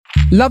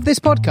Love this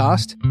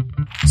podcast?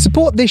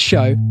 Support this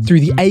show through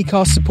the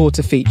Acast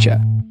supporter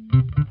feature.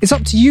 It's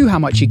up to you how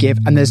much you give,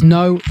 and there's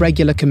no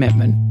regular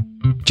commitment.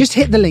 Just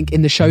hit the link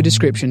in the show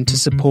description to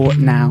support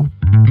now.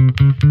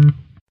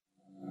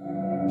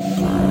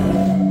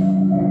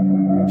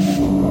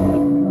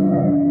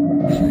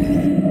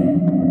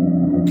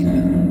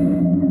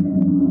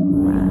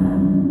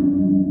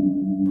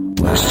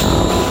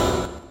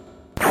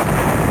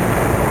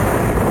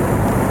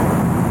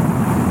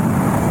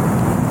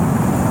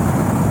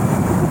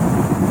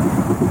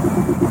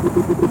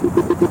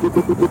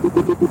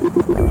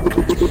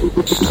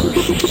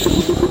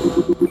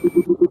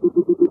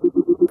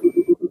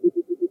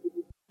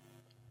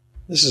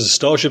 This is a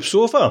Starship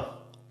Sofa.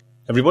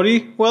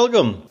 Everybody,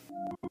 welcome.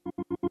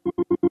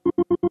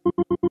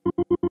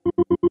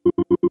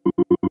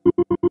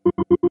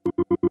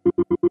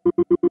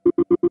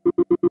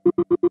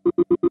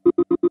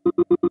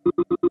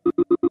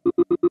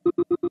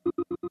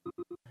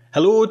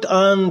 Hello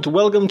and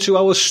welcome to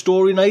our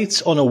story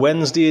night on a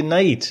Wednesday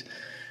night.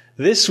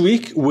 This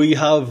week we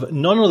have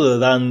none other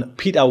than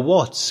Peter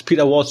Watts.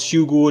 Peter Watts,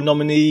 Hugo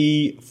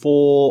nominee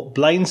for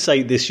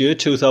Blindside this year,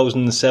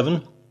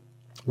 2007.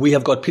 We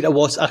have got Peter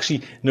Watts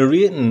actually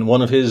narrating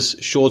one of his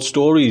short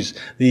stories,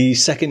 The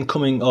Second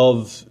Coming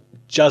of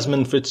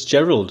Jasmine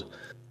Fitzgerald.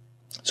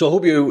 So I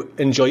hope you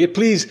enjoy it.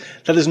 Please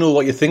let us know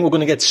what you think. We're going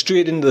to get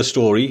straight into the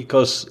story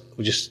because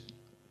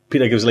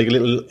Peter gives like a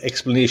little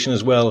explanation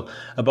as well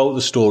about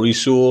the story.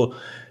 So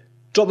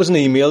drop us an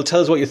email.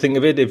 Tell us what you think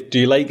of it. Do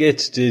you like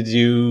it? Did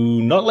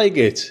you not like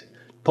it?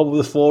 Pop up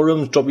the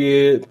forums. Drop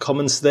your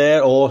comments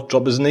there or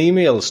drop us an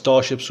email.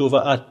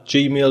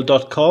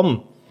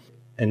 starshipsofa@gmail.com.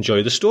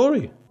 Enjoy the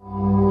story.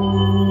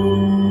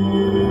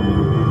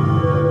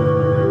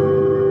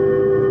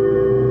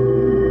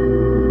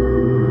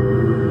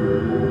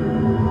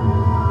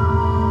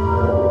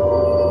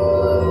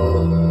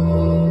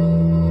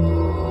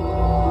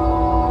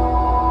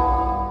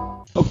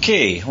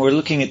 Okay, we're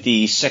looking at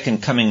The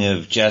Second Coming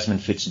of Jasmine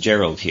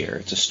Fitzgerald here.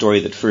 It's a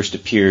story that first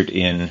appeared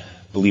in,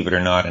 believe it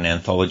or not, an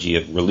anthology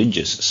of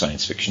religious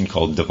science fiction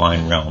called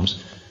Divine Realms,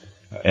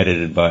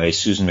 edited by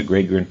Susan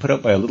McGregor and put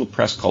out by a little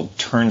press called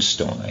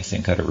Turnstone, I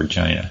think, out of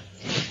Regina.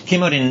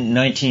 Came out in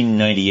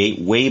 1998,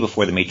 way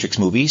before the Matrix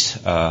movies,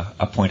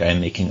 a point I am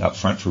making up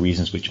front for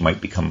reasons which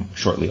might become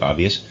shortly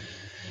obvious.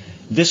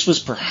 This was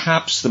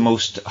perhaps the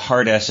most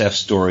hard SF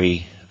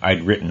story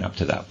I'd written up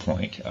to that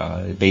point,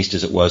 based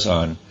as it was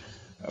on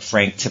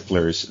Frank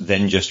Tipler's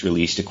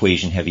then-just-released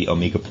equation-heavy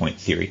omega point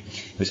theory.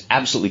 It was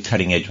absolutely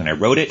cutting edge when I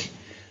wrote it.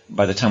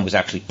 By the time it was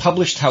actually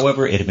published,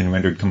 however, it had been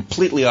rendered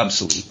completely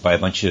obsolete by a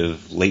bunch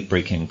of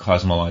late-breaking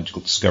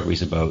cosmological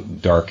discoveries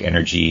about dark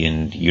energy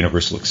and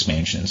universal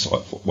expansion and so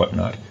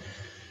whatnot.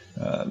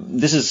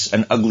 This is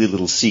an ugly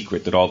little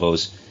secret that all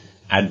those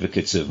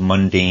advocates of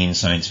mundane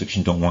science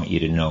fiction don't want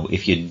you to know.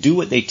 If you do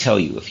what they tell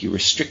you, if you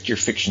restrict your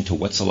fiction to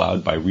what's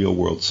allowed by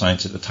real-world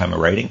science at the time of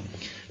writing,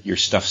 your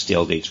stuff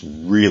stale dates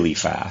really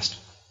fast.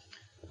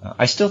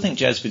 I still think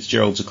Jazz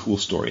Fitzgerald's a cool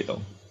story,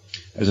 though.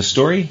 As a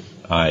story,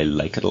 I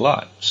like it a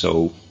lot,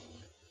 so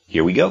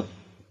here we go.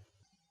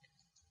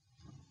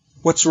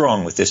 What's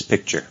wrong with this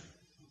picture?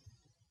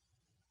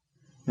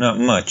 Not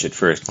much at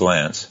first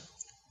glance.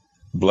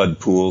 Blood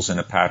pools in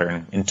a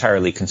pattern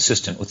entirely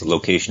consistent with the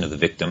location of the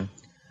victim.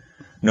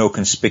 No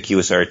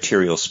conspicuous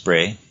arterial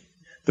spray.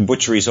 The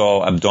butchery's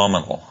all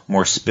abdominal,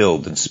 more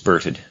spilled than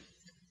spurted.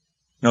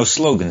 No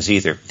slogans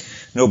either.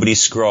 Nobody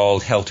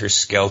scrawled Helter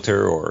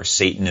Skelter or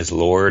Satan is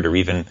Lord or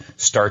even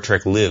Star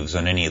Trek Lives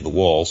on any of the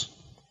walls.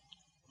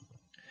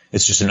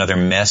 It's just another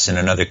mess in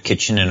another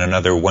kitchen in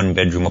another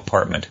one-bedroom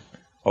apartment,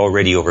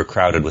 already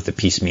overcrowded with the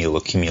piecemeal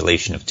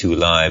accumulation of two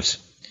lives.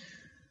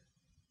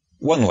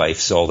 One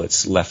life's all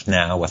that's left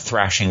now, a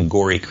thrashing,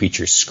 gory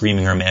creature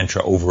screaming her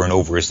mantra over and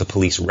over as the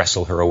police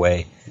wrestle her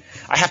away.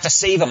 I have to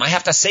save him! I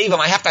have to save him!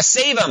 I have to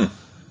save him!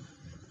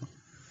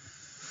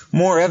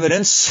 More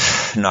evidence,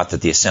 not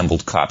that the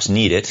assembled cops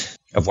need it,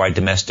 of why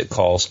domestic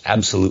calls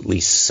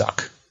absolutely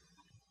suck.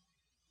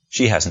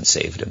 She hasn't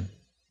saved him.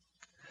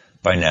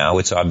 By now,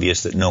 it's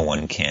obvious that no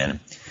one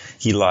can.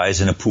 He lies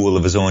in a pool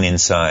of his own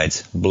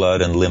insides,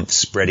 blood and lymph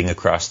spreading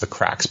across the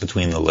cracks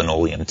between the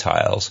linoleum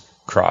tiles,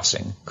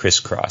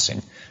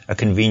 crisscrossing, a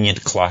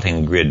convenient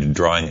clotting grid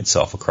drawing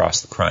itself across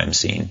the crime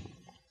scene.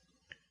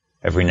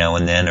 Every now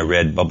and then, a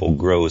red bubble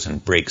grows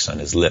and breaks on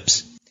his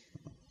lips.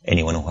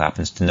 Anyone who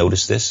happens to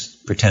notice this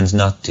pretends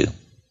not to.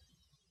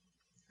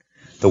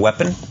 The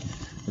weapon?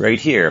 Right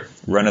here,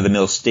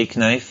 run-of-the-mill steak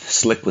knife,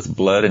 slick with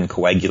blood and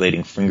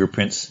coagulating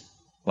fingerprints,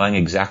 lying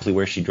exactly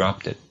where she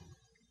dropped it.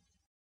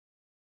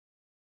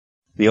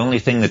 The only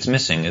thing that's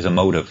missing is a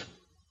motive.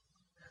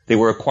 They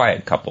were a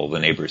quiet couple, the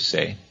neighbors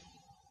say.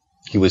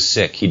 He was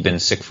sick. He'd been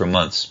sick for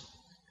months.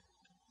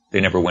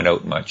 They never went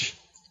out much.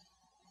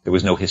 There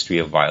was no history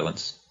of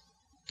violence.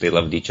 They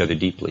loved each other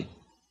deeply.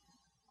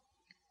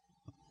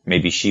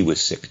 Maybe she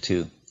was sick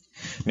too.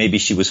 Maybe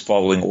she was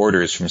following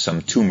orders from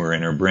some tumor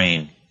in her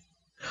brain.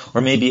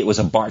 Or maybe it was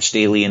a botched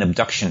alien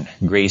abduction,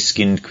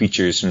 gray-skinned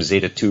creatures from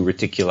Zeta 2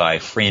 Reticuli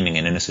framing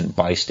an innocent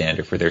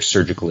bystander for their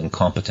surgical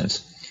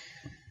incompetence.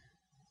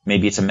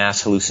 Maybe it's a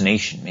mass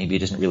hallucination. Maybe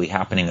it isn't really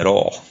happening at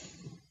all.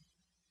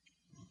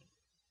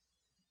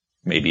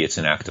 Maybe it's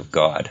an act of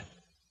God.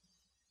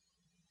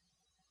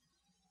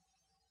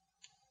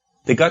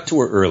 They got to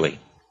her early.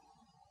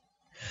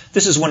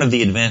 This is one of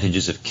the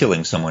advantages of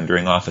killing someone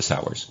during office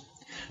hours.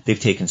 They've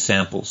taken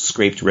samples,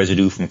 scraped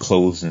residue from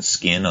clothes and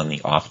skin on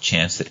the off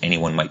chance that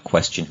anyone might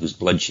question whose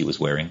blood she was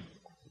wearing.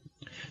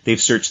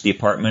 They've searched the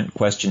apartment,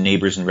 questioned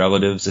neighbors and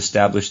relatives,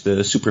 established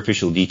the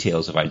superficial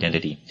details of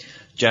identity.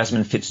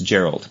 Jasmine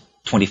Fitzgerald,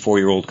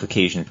 24-year-old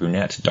Caucasian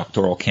brunette,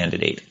 doctoral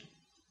candidate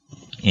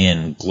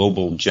in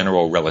global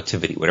general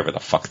relativity, whatever the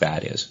fuck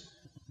that is.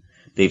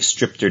 They've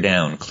stripped her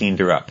down, cleaned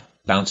her up,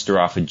 bounced her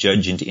off a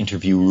judge into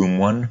interview room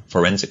 1,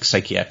 forensic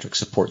psychiatric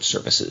support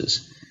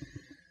services.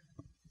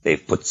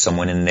 They've put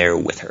someone in there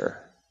with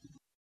her.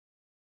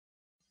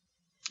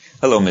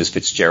 Hello, Ms.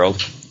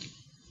 Fitzgerald.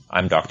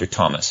 I'm Dr.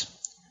 Thomas.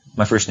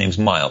 My first name's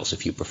Miles,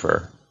 if you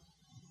prefer.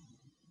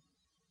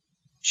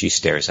 She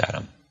stares at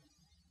him.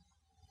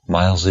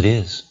 Miles it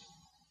is.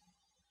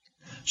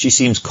 She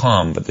seems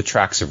calm, but the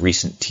tracks of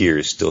recent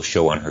tears still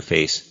show on her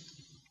face.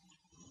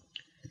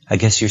 I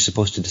guess you're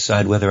supposed to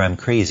decide whether I'm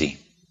crazy.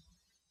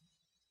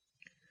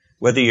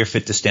 Whether you're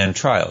fit to stand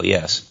trial,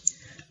 yes.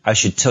 I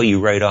should tell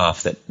you right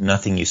off that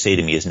nothing you say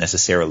to me is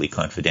necessarily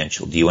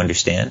confidential. Do you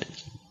understand?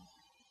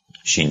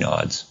 She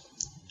nods.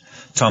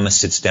 Thomas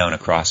sits down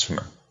across from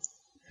her.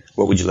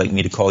 What would you like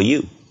me to call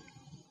you?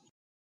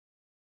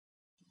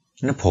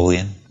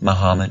 Napoleon,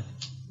 Muhammad,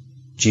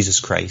 Jesus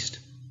Christ.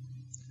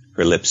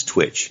 Her lips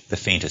twitch, the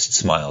faintest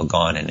smile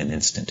gone in an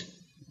instant.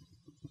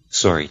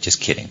 Sorry, just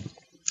kidding.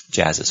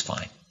 Jazz is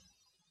fine.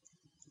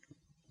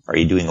 Are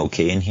you doing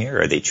okay in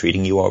here? Are they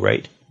treating you all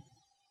right?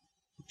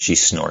 She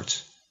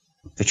snorts.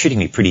 They're treating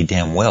me pretty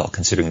damn well,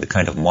 considering the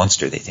kind of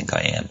monster they think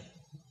I am.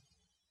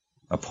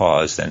 A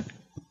pause, then.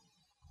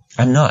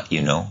 I'm not,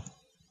 you know.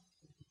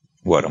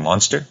 What, a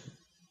monster?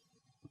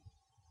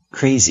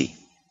 Crazy.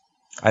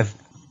 I've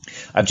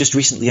just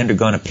recently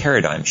undergone a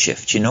paradigm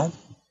shift, you know?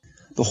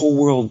 The whole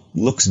world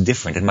looks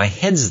different, and my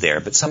head's there,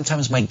 but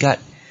sometimes my gut...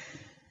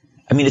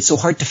 it's so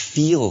hard to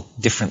feel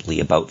differently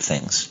about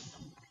things.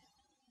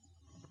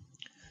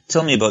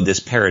 Tell me about this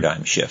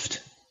paradigm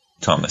shift,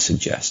 Thomas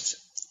suggests.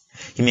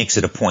 He makes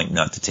it a point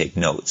not to take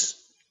notes.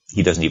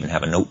 He doesn't even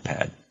have a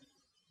notepad.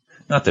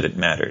 Not that it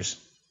matters.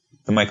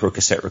 The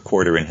microcassette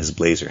recorder in his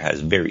blazer has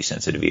very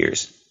sensitive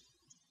ears.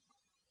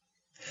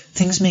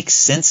 Things make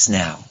sense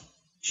now,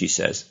 she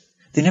says.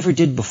 They never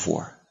did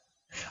before.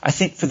 I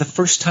think for the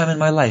first time in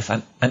my life,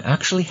 I'm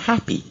actually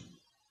happy.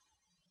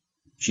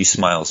 She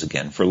smiles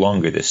again, for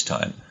longer this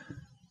time,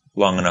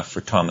 long enough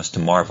for Thomas to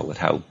marvel at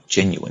how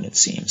genuine it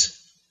seems.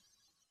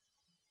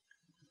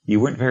 You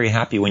weren't very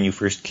happy when you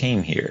first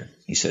came here,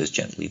 he says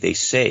gently. They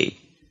say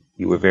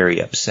you were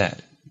very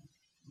upset.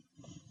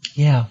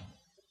 Yeah.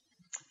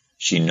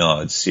 She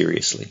nods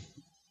seriously.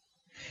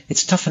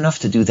 It's tough enough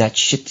to do that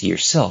shit to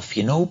yourself,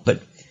 you know,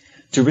 but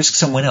to risk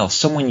someone else,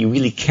 someone you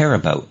really care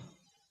about.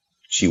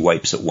 She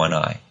wipes at one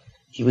eye.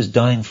 He was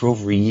dying for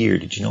over a year,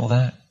 did you know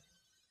that?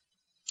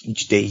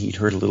 Each day he'd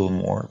hurt a little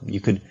more.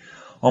 You could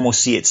almost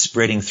see it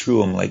spreading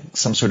through him like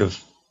some sort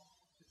of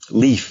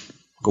leaf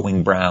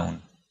going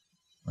brown.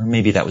 Or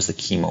maybe that was the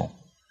chemo.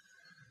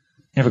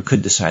 Never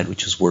could decide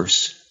which was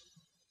worse.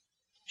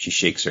 She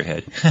shakes her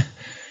head. At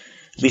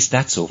least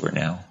that's over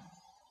now.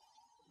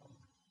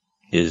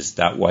 Is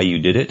that why you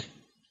did it?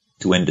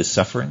 To end his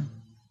suffering?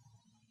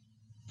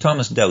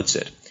 Thomas doubts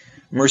it.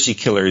 Mercy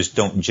killers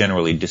don't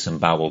generally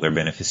disembowel their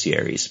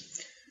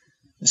beneficiaries.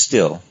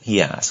 Still,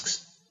 he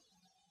asks.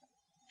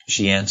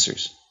 She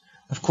answers.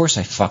 Of course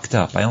I fucked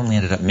up. I only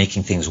ended up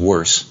making things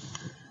worse.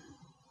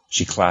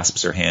 She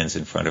clasps her hands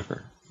in front of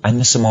her. I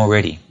miss him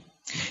already.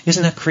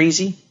 Isn't that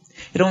crazy?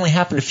 It only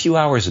happened a few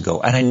hours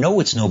ago, and I know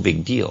it's no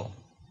big deal.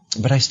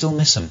 But I still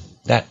miss him.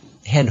 That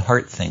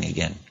head-heart thing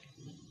again.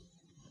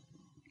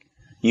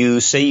 You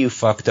say you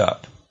fucked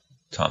up,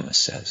 Thomas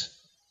says.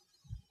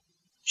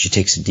 She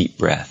takes a deep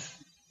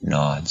breath,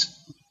 nods.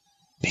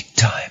 Big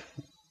time.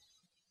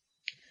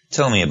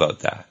 Tell me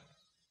about that.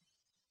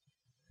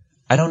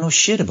 I don't know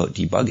shit about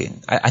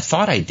debugging. I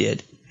thought I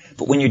did.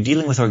 But when you're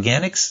dealing with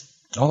organics,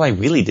 all I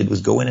really did was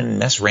go in and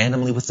mess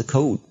randomly with the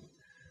code.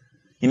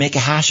 You make a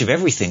hash of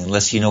everything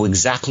unless you know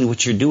exactly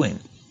what you're doing.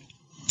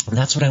 And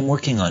that's what I'm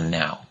working on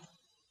now.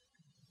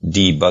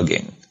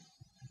 Debugging.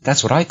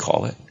 That's what I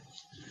call it.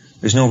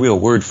 There's no real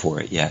word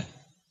for it yet.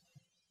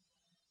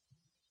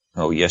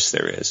 Oh, yes,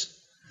 there is.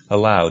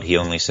 Aloud, he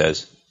only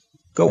says,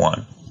 Go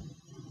on.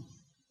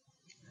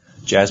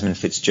 Jasmine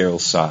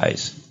Fitzgerald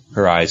sighs,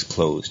 her eyes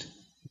closed.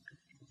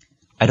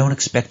 I don't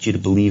expect you to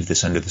believe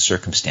this under the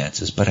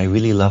circumstances, but I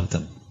really love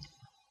them.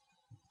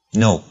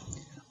 No,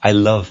 I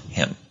love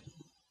him.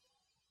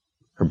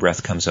 Her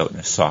breath comes out in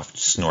a soft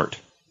snort,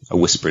 a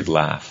whispered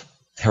laugh.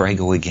 There I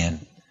go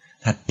again.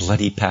 That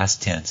bloody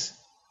past tense.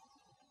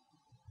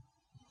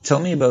 Tell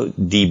me about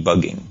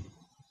debugging.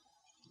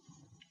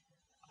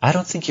 I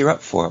don't think you're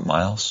up for it,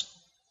 Miles.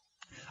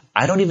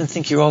 I don't even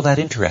think you're all that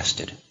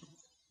interested.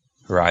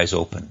 Her eyes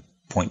open,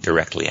 point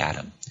directly at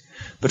him.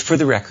 But for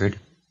the record,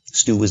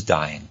 Stu was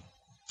dying.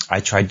 I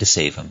tried to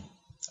save him.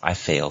 I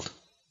failed.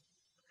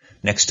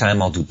 Next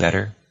time I'll do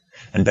better,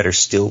 and better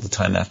still the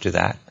time after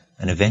that,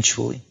 and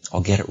eventually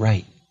I'll get it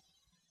right.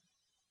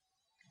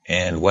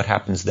 And what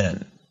happens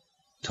then?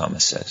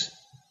 Thomas says.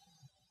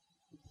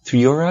 Through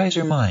your eyes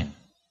or mine?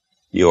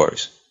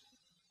 Yours.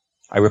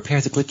 I repair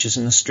the glitches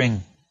in the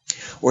string.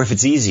 Or if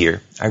it's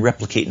easier, I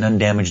replicate an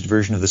undamaged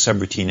version of the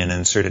subroutine and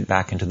insert it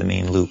back into the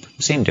main loop.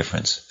 Same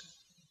difference.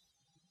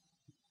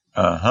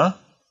 Uh-huh.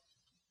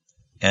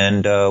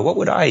 And what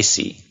would I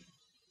see?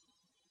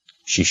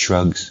 She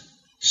shrugs.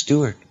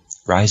 Stuart,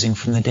 rising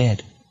from the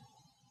dead.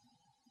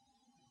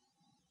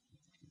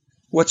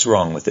 What's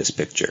wrong with this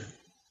picture?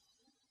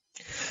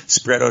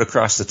 Spread out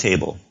across the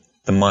table,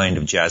 the mind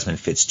of Jasmine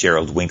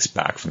Fitzgerald winks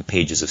back from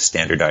pages of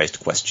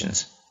standardized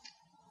questions.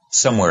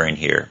 Somewhere in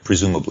here,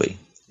 presumably,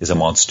 is a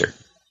monster.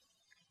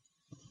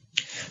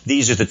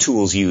 These are the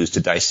tools used to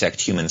dissect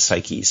human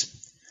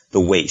psyches. The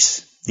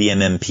WACE, the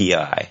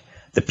MMPI,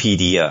 the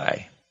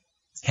PDI.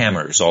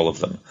 Hammers, all of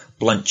them,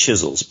 blunt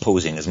chisels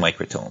posing as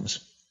microtomes.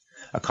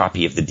 A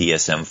copy of the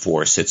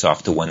DSM-4 sits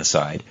off to one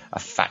side, a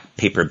fat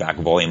paperback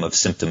volume of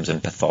symptoms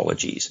and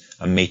pathologies,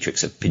 a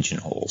matrix of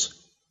pigeonholes.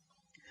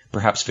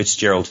 Perhaps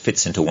Fitzgerald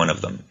fits into one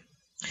of them.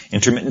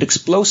 Intermittent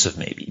explosive,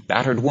 maybe.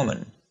 Battered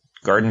woman.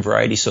 Garden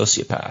variety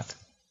sociopath.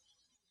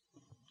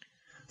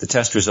 The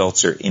test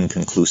results are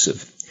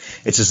inconclusive.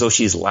 It's as though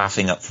she's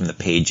laughing up from the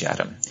page at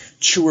him.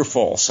 True or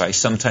false, I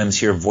sometimes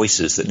hear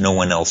voices that no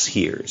one else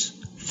hears.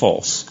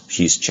 False,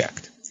 she's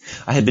checked.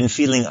 I have been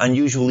feeling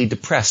unusually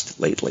depressed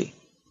lately.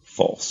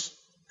 False.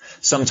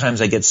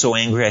 Sometimes I get so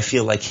angry I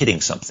feel like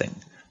hitting something.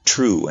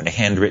 True, and a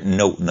handwritten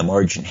note in the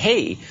margin.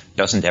 Hey,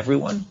 doesn't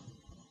everyone?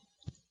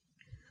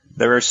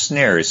 There are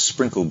snares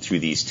sprinkled through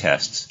these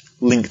tests,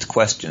 linked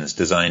questions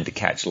designed to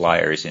catch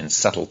liars in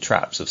subtle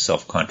traps of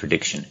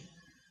self-contradiction.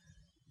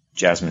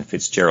 Jasmine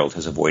Fitzgerald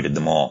has avoided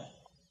them all.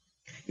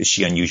 Is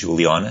she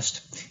unusually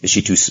honest? Is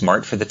she too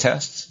smart for the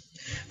tests?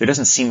 There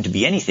doesn't seem to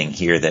be anything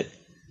here that...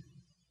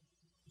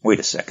 Wait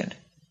a second.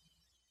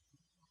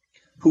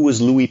 Who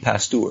was Louis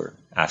Pasteur?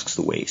 Asks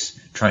the WACE,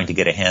 trying to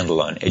get a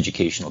handle on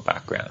educational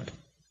background.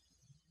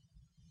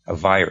 A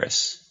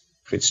virus,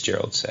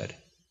 Fitzgerald said.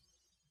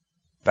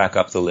 Back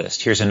up the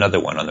list. Here's another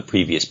one on the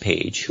previous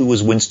page. Who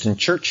was Winston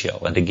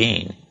Churchill? And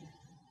again,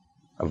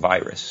 a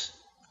virus.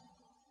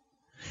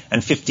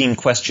 And 15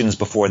 questions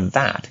before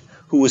that.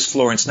 Who was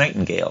Florence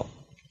Nightingale?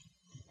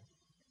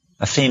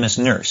 A famous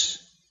nurse,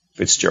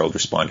 Fitzgerald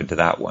responded to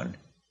that one.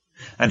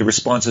 And the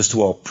responses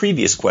to all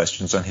previous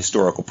questions on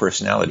historical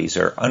personalities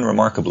are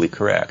unremarkably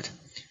correct.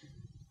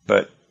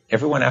 But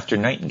everyone after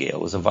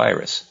Nightingale is a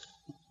virus.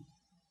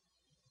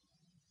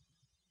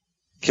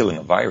 Killing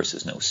a virus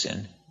is no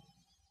sin.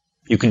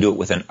 You can do it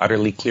with an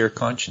utterly clear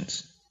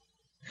conscience.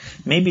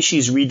 Maybe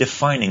she's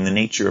redefining the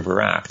nature of her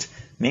act.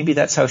 Maybe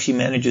that's how she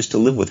manages to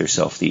live with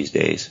herself these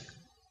days.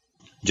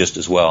 Just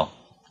as well.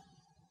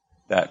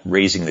 That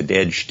raising the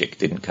dead shtick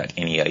didn't cut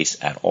any ice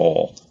at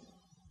all.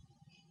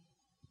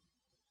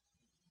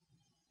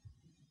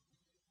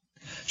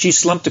 She's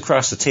slumped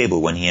across the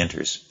table when he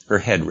enters, her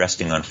head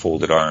resting on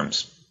folded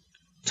arms.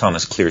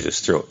 Thomas clears his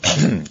throat.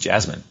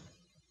 Jasmine.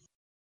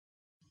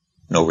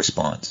 No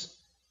response.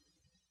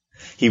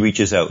 He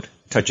reaches out,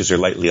 touches her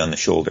lightly on the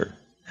shoulder.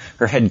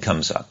 Her head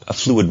comes up, a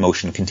fluid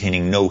motion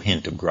containing no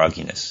hint of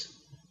grogginess.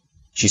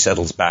 She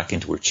settles back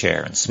into her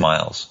chair and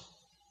smiles.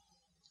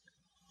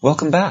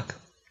 Welcome back.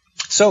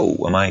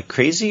 So, am I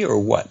crazy or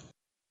what?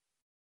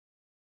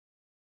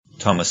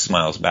 Thomas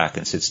smiles back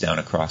and sits down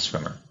across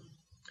from her.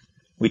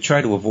 We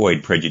try to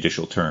avoid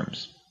prejudicial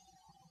terms.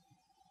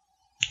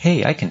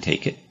 Hey, I can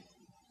take it.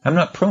 I'm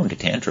not prone to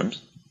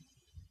tantrums.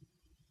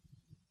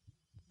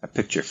 A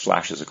picture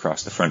flashes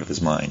across the front of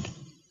his mind.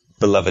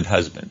 Beloved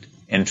husband,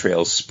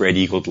 entrails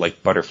spread-eagled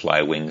like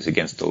butterfly wings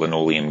against a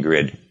linoleum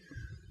grid.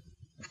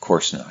 Of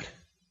course not.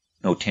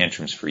 No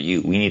tantrums for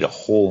you. We need a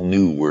whole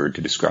new word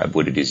to describe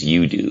what it is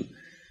you do.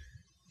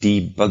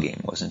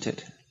 Debugging, wasn't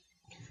it?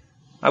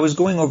 I was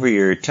going over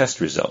your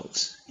test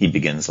results, he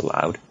begins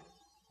aloud.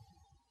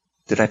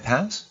 Did I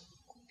pass?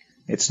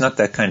 It's not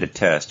that kind of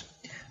test,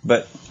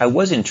 but I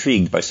was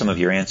intrigued by some of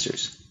your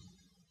answers.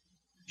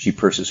 She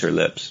purses her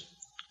lips.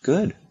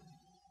 Good.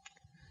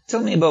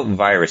 Tell me about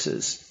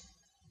viruses.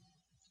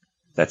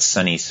 That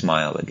sunny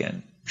smile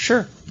again.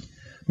 Sure.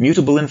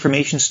 Mutable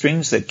information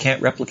strings that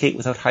can't replicate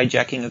without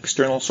hijacking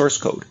external source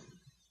code.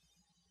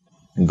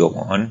 Go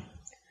on.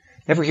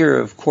 Ever hear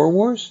of Core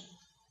Wars?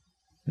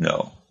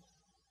 No.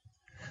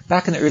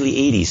 Back in the early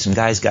 80s, some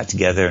guys got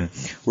together and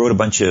wrote a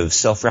bunch of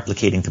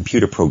self-replicating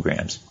computer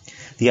programs.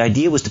 The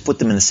idea was to put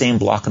them in the same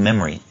block of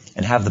memory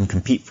and have them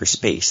compete for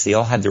space. They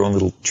all had their own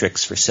little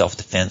tricks for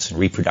self-defense and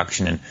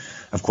reproduction and,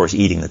 of course,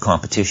 eating the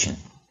competition.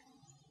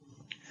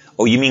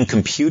 Oh, you mean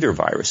computer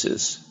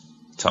viruses,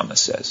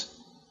 Thomas says.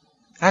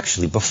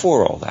 Actually,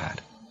 before all that.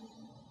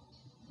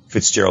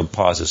 Fitzgerald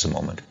pauses a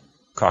moment,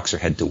 cocks her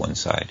head to one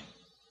side.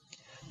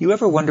 You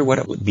ever wonder what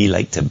it would be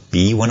like to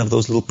be one of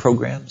those little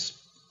programs?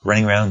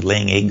 Running around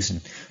laying eggs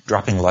and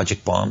dropping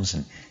logic bombs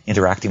and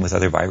interacting with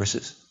other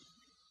viruses?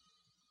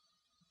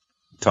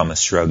 Thomas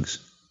shrugs.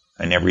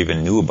 I never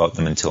even knew about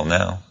them until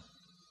now.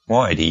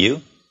 Why, do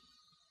you?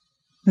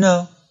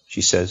 No,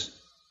 she says.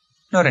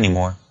 Not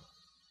anymore.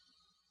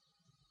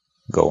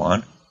 Go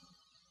on.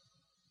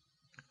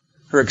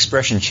 Her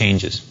expression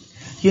changes.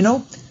 You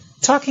know,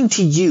 talking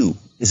to you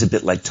is a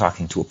bit like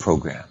talking to a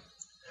program.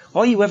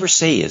 All you ever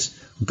say is,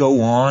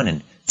 go on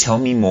and tell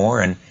me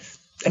more. And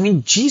I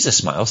mean,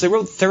 Jesus, Miles, they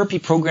wrote therapy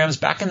programs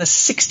back in the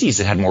 60s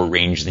that had more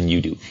range than you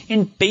do.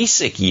 In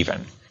BASIC,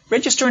 even.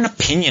 Register an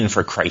opinion,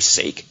 for Christ's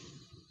sake.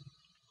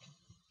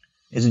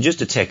 It's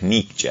just a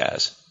technique,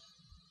 Jazz.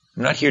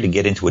 I'm not here to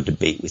get into a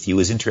debate with you,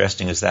 as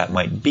interesting as that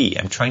might be.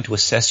 I'm trying to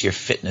assess your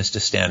fitness to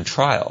stand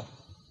trial.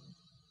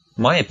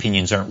 My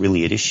opinions aren't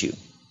really at issue.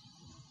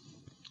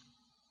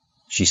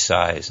 She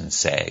sighs and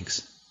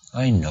sags.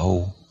 I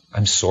know.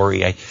 I'm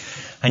sorry.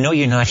 I know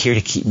you're not here to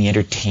keep me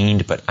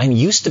entertained, but I'm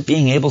used to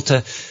being able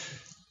to...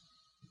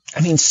 I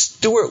mean,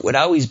 Stuart would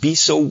always be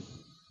so...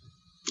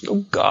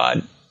 Oh,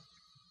 God.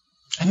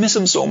 I miss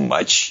him so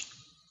much.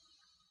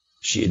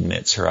 She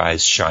admits, her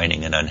eyes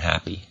shining and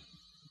unhappy.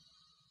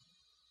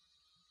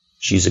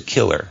 She's a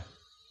killer,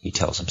 he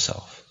tells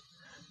himself.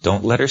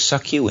 Don't let her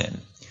suck you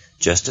in.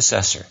 Just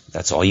assess her.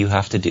 That's all you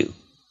have to do.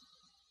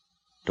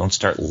 Don't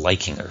start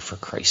liking her, for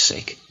Christ's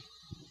sake.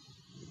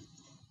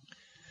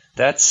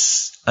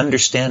 That's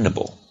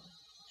understandable,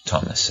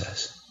 Thomas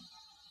says.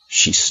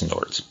 She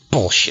snorts.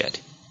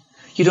 Bullshit.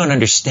 You don't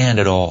understand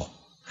at all.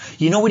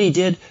 You know what he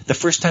did the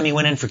first time he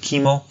went in for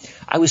chemo?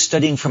 I was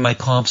studying for my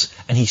comps,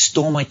 and he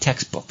stole my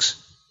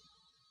textbooks.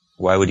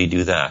 Why would he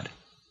do that?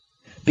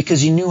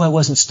 Because he knew I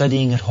wasn't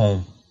studying at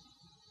home.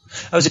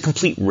 I was a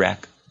complete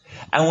wreck.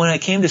 And when I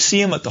came to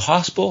see him at the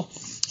hospital,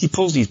 he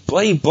pulls these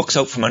bloody books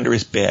out from under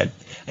his bed,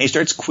 and he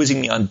starts quizzing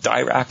me on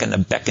Dirac and the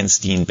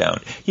Bekenstein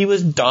bound. He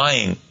was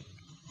dying,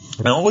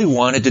 and all he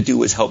wanted to do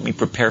was help me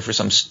prepare for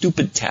some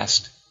stupid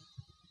test.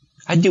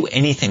 I'd do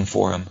anything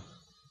for him.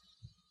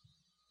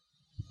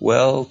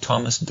 Well,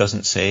 Thomas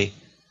doesn't say,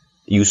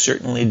 you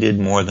certainly did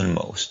more than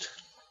most.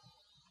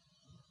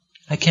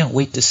 I can't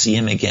wait to see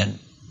him again,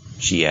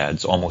 she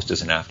adds, almost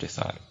as an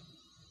afterthought.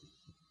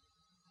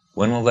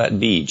 When will that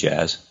be,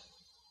 Jazz?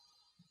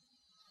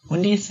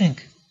 When do you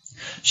think?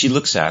 She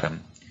looks at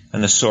him,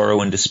 and the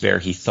sorrow and despair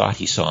he thought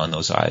he saw in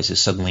those eyes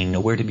is suddenly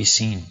nowhere to be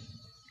seen.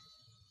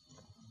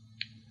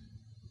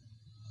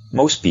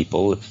 Most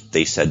people, if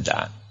they said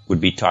that, would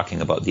be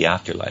talking about the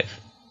afterlife.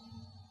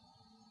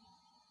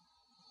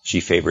 She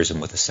favors him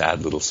with a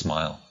sad little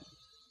smile.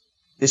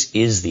 This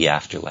is the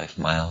afterlife,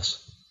 Miles.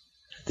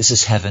 This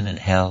is heaven and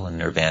hell and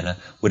nirvana,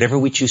 whatever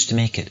we choose to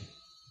make it.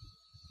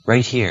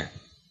 Right here.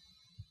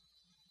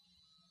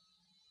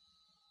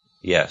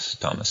 Yes,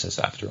 Thomas says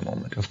after a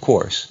moment. Of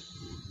course.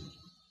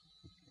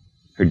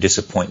 Her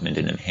disappointment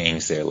in him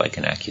hangs there like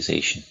an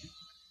accusation.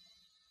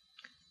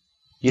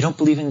 You don't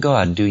believe in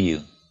God, do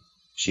you?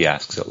 She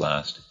asks at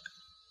last.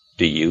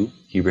 Do you?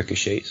 He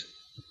ricochets.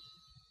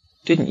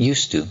 Didn't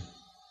used to.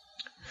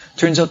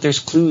 Turns out there's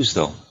clues,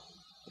 though.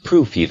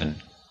 Proof, even.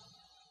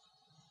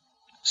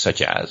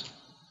 Such as?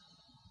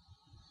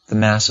 The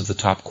mass of the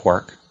top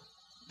quark.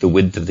 The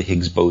width of the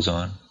Higgs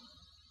boson.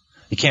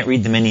 You can't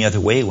read them any other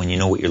way when you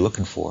know what you're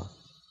looking for.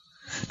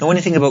 Know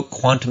anything about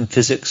quantum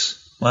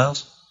physics,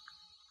 Miles?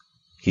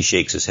 He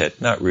shakes his head.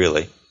 Not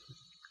really.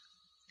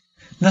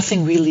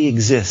 Nothing really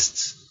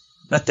exists.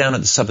 Not down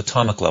at the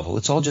subatomic level.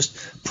 It's all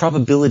just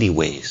probability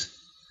waves.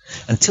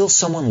 Until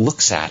someone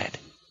looks at it,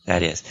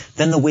 that is.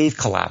 Then the wave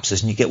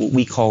collapses and you get what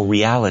we call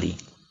reality.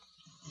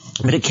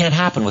 But it can't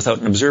happen without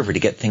an observer to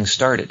get things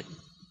started.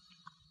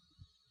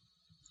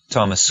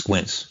 Thomas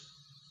squints,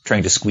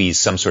 trying to squeeze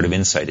some sort of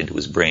insight into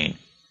his brain.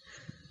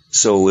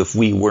 So if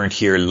we weren't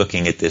here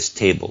looking at this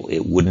table,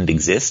 it wouldn't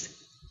exist?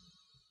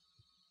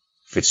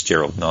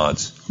 Fitzgerald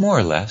nods. More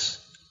or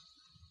less.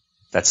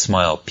 That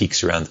smile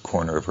peeks around the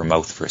corner of her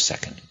mouth for a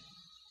second.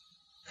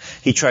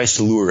 He tries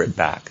to lure it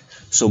back.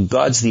 So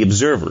God's the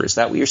observer, is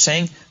that what you're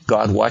saying?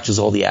 God watches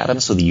all the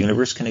atoms so the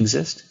universe can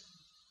exist?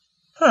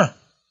 Huh.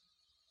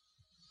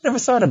 Never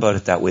thought about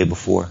it that way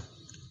before.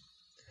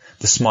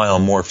 The smile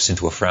morphs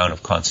into a frown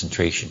of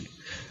concentration.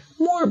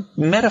 More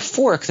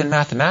metaphoric than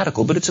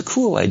mathematical, but it's a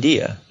cool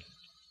idea.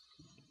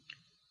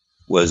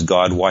 Was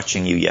God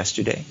watching you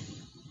yesterday?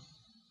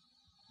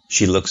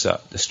 She looks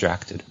up,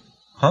 distracted.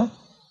 Huh?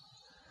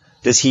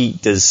 Does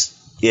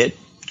it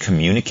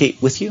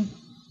communicate with you?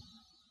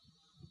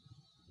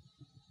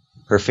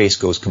 Her face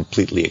goes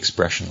completely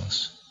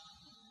expressionless.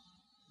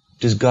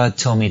 Does God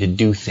tell me to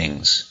do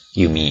things,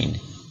 you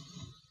mean?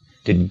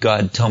 Did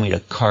God tell me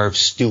to carve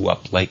stew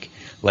up like...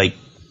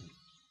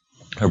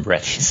 Her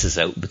breath hisses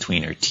out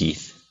between her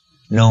teeth.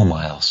 No,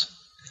 Miles.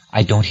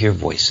 I don't hear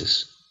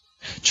voices.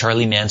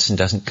 Charlie Manson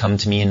doesn't come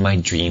to me in my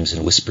dreams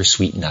and whisper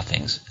sweet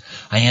nothings.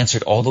 I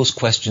answered all those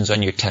questions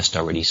on your test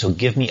already, so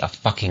give me a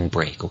fucking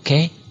break,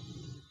 okay?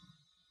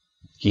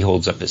 He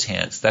holds up his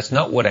hands. That's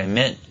not what I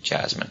meant,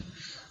 Jasmine.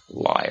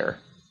 Liar.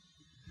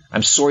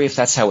 I'm sorry if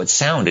that's how it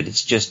sounded.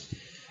 It's just,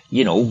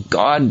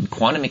 God,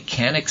 quantum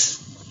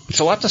mechanics, it's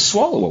a lot to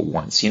swallow at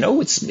once,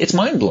 It's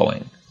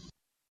mind-blowing.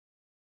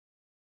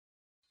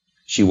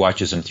 She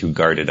watches him through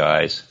guarded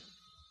eyes.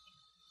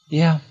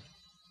 Yeah,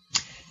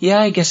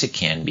 I guess it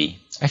can be.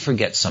 I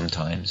forget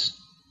sometimes.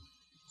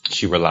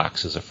 She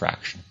relaxes a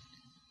fraction.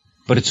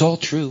 But it's all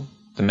true.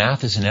 The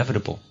math is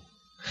inevitable.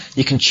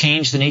 You can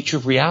change the nature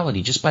of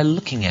reality just by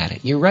looking at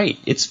it. You're right.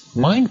 It's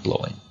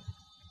mind-blowing.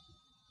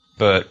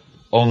 But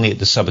only at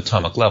the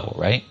subatomic level,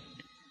 right?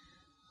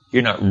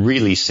 You're not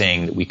really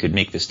saying that we could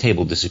make this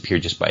table disappear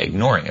just by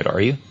ignoring it,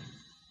 are you?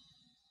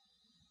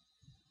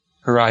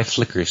 Her eye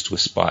flickers to a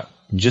spot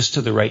just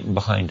to the right and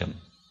behind him,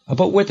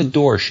 about where the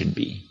door should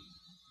be.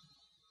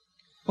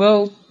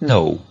 Well,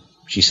 no,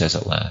 she says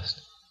at last.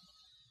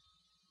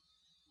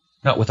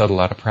 Not without a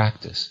lot of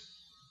practice.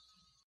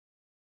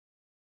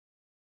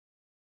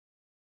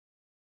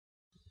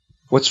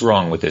 What's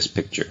wrong with this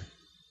picture?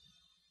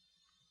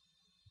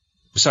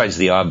 Besides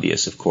the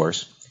obvious, of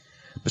course.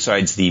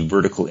 Besides the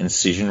vertical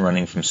incision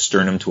running from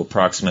sternum to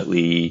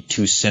approximately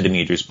 2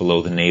 centimeters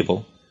below the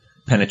navel,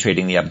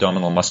 penetrating the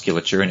abdominal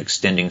musculature and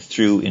extending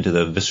through into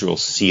the visceral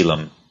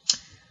coelom.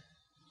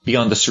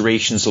 Beyond the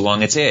serrations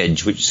along its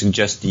edge, which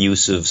suggest the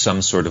use of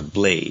some sort of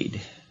blade,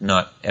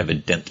 not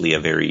evidently a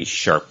very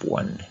sharp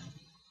one.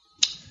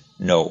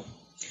 No.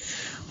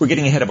 We're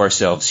getting ahead of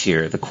ourselves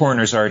here. The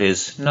coroner's art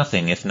is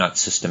nothing if not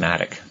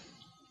systematic.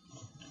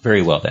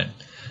 Very well then.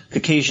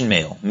 Caucasian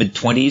male,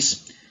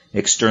 mid-20s,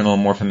 external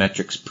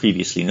morphometrics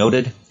previously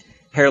noted,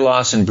 hair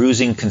loss and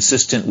bruising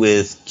consistent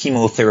with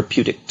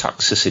chemotherapeutic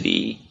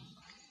toxicity.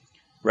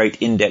 Right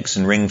index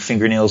and ring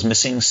fingernails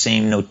missing,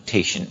 same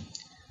notation.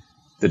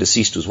 The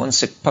deceased was one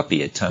sick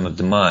puppy at time of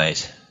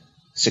demise,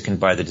 sickened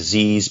by the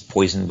disease,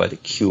 poisoned by the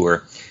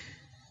cure.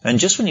 And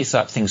just when you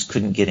thought things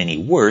couldn't get any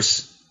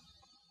worse,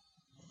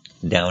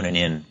 down and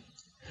in.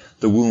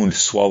 The wound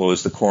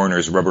swallows the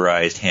coroner's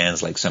rubberized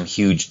hands like some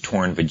huge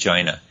torn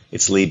vagina,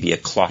 its labia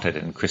clotted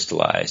and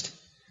crystallized.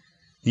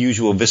 The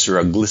usual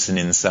viscera glisten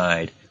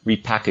inside,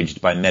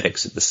 repackaged by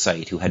medics at the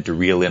site who had to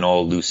reel in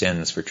all loose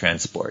ends for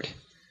transport.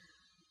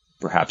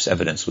 Perhaps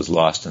evidence was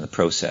lost in the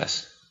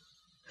process.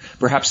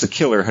 Perhaps the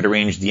killer had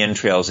arranged the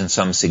entrails in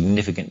some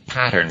significant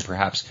pattern.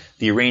 Perhaps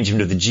the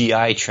arrangement of the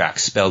GI tract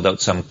spelled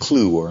out some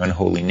clue or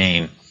unholy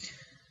name.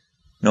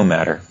 No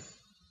matter.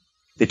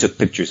 They took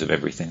pictures of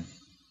everything.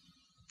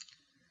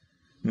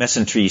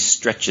 Mesentery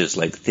stretches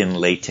like thin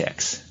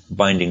latex,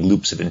 binding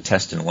loops of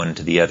intestine one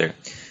to the other.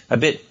 A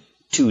bit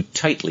too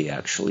tightly,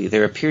 actually.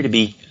 There appear to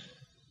be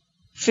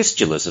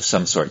fistulas of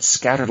some sort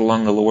scattered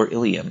along the lower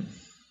ilium.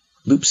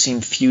 Loops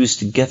seem fused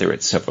together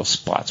at several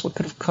spots. What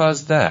could have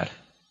caused that?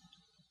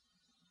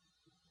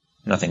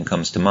 Nothing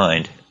comes to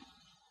mind.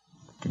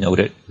 Note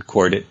it,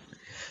 record it,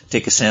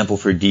 take a sample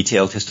for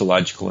detailed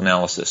histological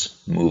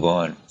analysis, move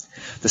on.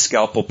 The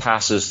scalpel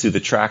passes through the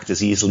tract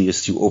as easily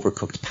as through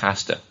overcooked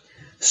pasta.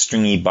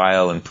 Stringy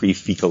bile and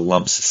prefecal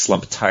lumps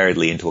slump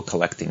tiredly into a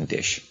collecting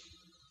dish.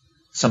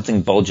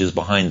 Something bulges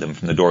behind them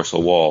from the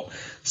dorsal wall.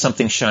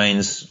 Something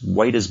shines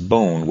white as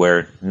bone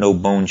where no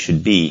bone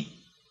should be.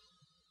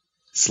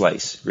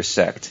 Slice,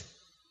 resect.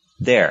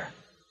 There.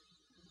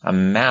 A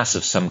mass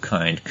of some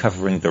kind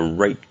covering the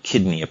right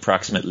kidney,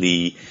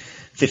 approximately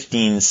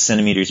 15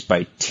 centimeters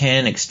by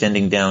 10,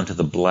 extending down to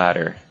the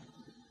bladder.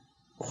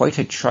 Quite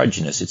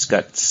heterogeneous. It's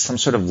got some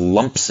sort of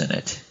lumps in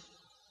it.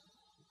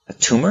 A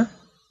tumor?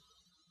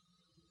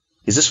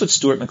 Is this what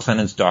Stuart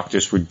McLennan's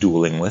doctors were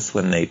dueling with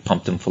when they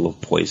pumped him full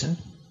of poison?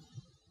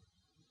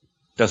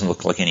 Doesn't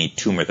look like any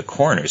tumor the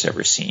coroner's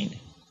ever seen.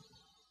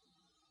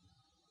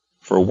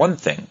 For one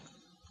thing,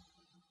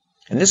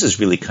 and this is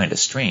really kind of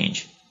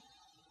strange,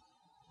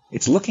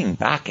 it's looking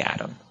back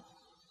at him.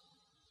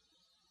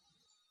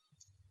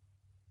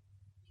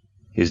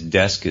 His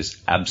desk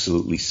is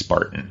absolutely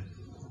Spartan.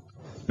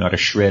 Not a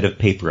shred of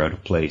paper out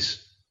of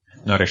place.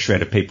 Not a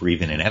shred of paper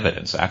even in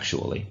evidence,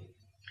 actually.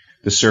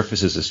 The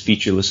surface is as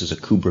featureless as a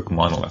Kubrick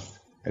monolith,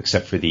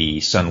 except for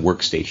the Sun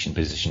workstation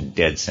positioned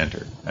dead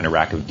center and a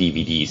rack of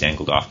DVDs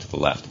angled off to the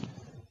left.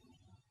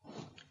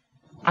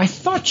 I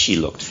thought she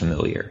looked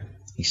familiar,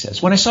 he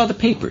says, when I saw the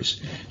papers.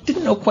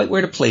 Didn't know quite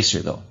where to place her,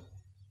 though.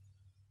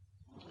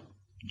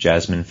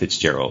 Jasmine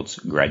Fitzgerald's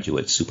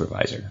graduate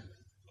supervisor.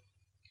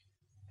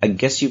 I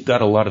guess you've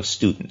got a lot of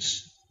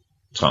students,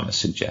 Thomas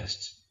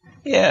suggests.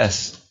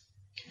 Yes.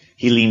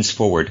 He leans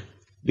forward,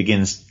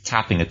 begins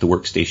tapping at the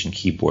workstation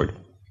keyboard.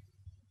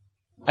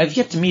 I've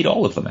yet to meet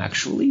all of them,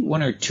 actually.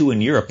 1 or 2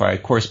 in Europe I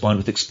correspond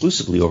with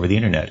exclusively over the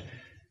internet.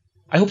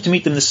 I hope to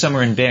meet them this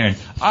summer in Bern.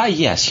 Ah,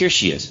 yes, here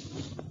she is.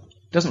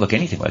 Doesn't look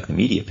anything like the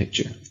media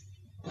picture.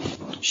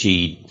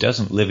 She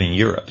doesn't live in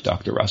Europe,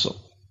 Dr. Russell.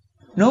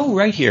 No,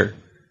 right here.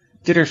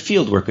 Did her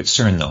field work at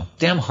CERN, though.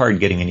 Damn hard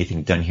getting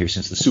anything done here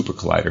since the super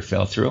collider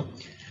fell through.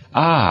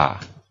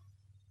 Ah.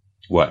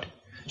 What?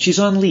 She's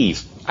on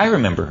leave. I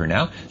remember her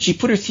now. She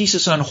put her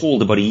thesis on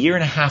hold about 1.5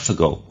 years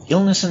ago.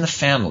 Illness in the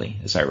family,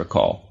 as I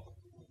recall.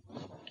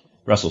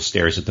 Russell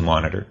stares at the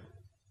monitor.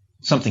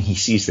 Something he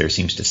sees there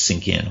seems to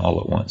sink in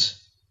all at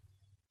once.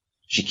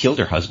 She killed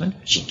her husband?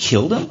 She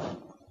killed him?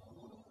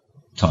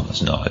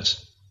 Thomas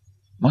nods.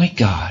 My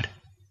God.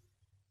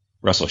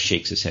 Russell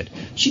shakes his head.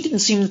 She didn't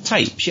seem the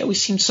type. She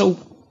always seemed so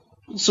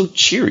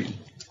cheery.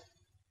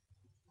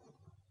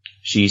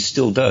 She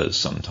still does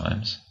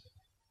sometimes.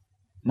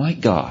 My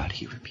God,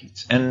 he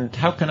repeats. And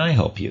how can I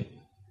help you?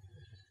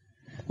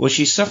 Well,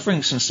 she's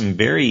suffering from some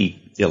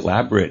very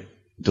elaborate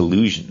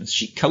delusions.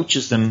 She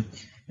couches them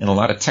in a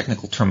lot of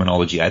technical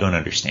terminology I don't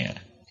understand.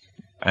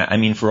 I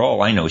mean, for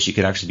all I know, she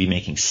could actually be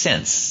making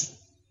sense.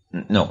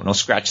 No,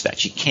 scratch that.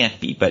 She can't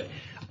be, but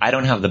I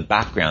don't have the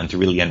background to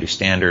really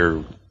understand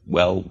her,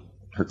 well,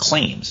 her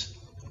claims.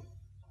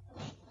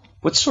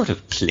 What sort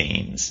of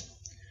claims?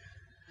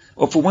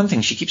 Well, for one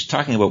thing, she keeps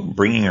talking about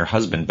bringing her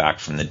husband back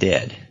from the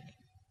dead.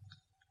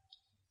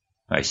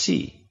 I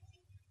see.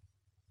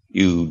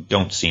 You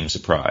don't seem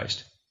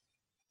surprised.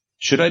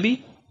 Should I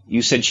be?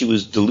 You said she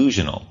was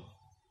delusional.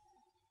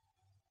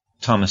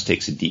 Thomas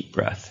takes a deep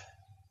breath.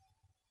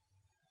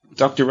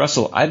 Dr.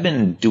 Russell, I've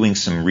been doing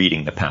some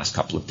reading the past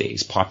couple of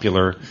days.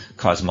 Popular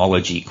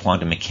cosmology,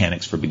 quantum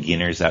mechanics for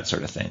beginners, that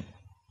sort of thing.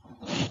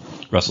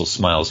 Russell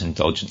smiles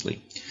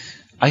indulgently.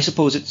 I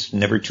suppose it's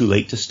never too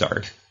late to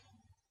start.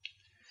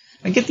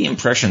 I get the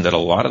impression that a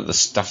lot of the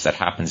stuff that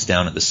happens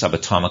down at the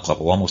subatomic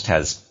level almost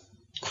has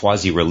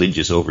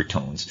quasi-religious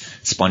overtones.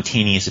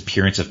 Spontaneous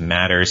appearance of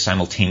matter,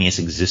 simultaneous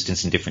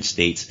existence in different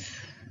states.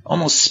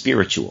 Almost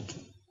spiritual.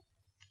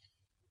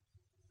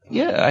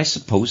 Yeah, I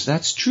suppose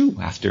that's true,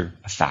 after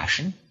a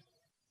fashion.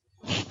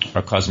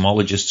 Are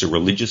cosmologists a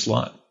religious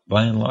lot,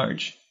 by and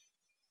large?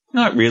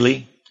 Not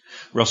really.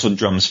 Russell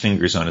drums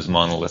fingers on his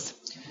monolith.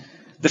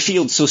 The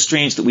field's so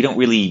strange that we don't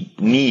really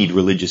need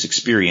religious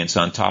experience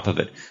on top of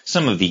it.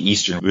 Some of the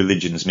Eastern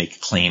religions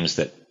make claims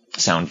that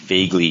sound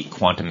vaguely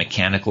quantum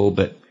mechanical,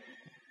 but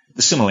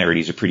the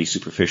similarities are pretty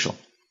superficial.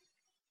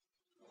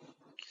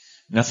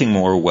 Nothing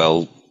more,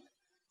 well,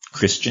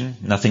 Christian,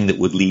 nothing that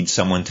would lead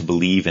someone to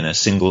believe in a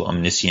single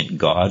omniscient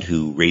God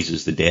who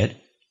raises the dead?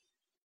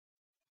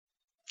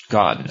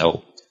 God,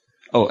 no.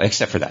 Oh,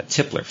 except for that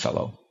Tipler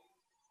fellow.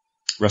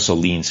 Russell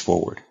leans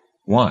forward.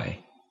 Why?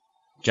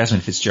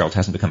 Jasmine Fitzgerald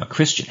hasn't become a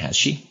Christian, has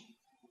she?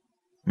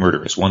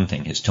 Murder is one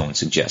thing, his tone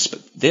suggests,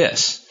 but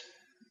this...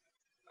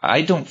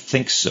 I don't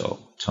think so,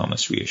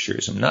 Thomas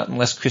reassures him, not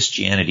unless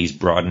Christianity's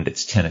broadened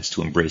its tenets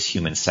to embrace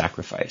human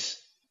sacrifice.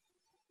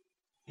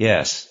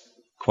 Yes,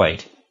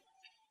 quite.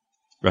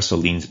 Russell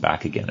leans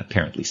back again,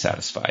 apparently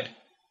satisfied.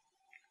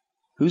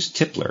 Who's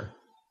Tipler?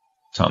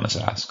 Thomas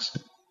asks.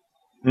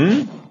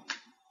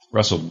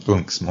 Russell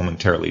blinks,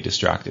 momentarily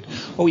distracted.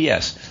 Oh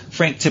yes,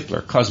 Frank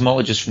Tipler,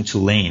 cosmologist from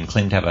Tulane,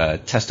 claimed to have a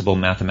testable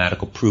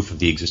mathematical proof of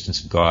the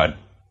existence of God.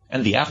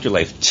 And the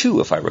afterlife, too,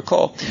 if I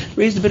recall,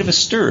 raised a bit of a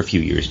stir a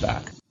few years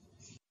back.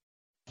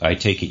 I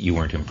take it you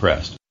weren't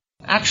impressed.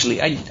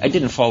 Actually, I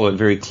didn't follow it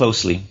very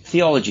closely.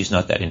 Theology's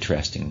not that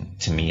interesting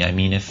to me. I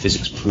mean, if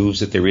physics proves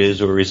that there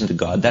is or isn't a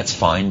God, that's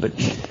fine, but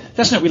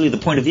that's not really the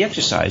point of the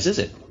exercise, is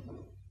it?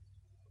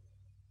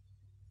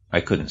 I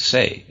couldn't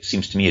say. It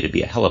seems to me it'd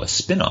be a hell of a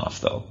spin-off,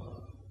 though.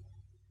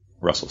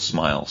 Russell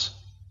smiles.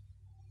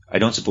 I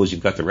don't suppose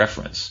you've got the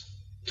reference,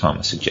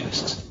 Thomas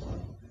suggests.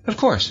 Of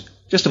course.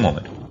 Just a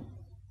moment.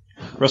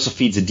 Russell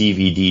feeds a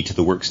DVD to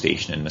the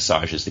workstation and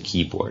massages the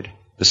keyboard.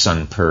 The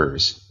son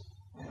purrs.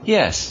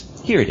 Yes,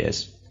 here it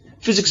is.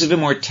 Physics of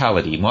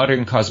Immortality,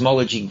 Modern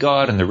Cosmology,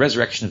 God, and the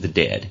Resurrection of the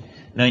Dead.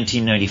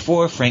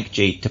 1994, Frank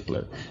J.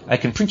 Tipler. I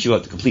can print you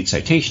out the complete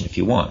citation if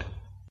you want.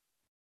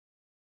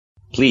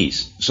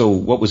 Please. So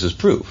what was his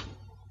proof?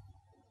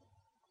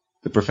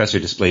 The professor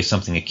displays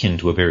something akin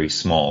to a very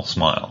small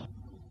smile.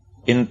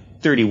 In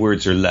 30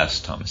 words or less,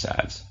 Thomas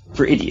adds.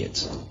 For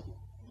idiots.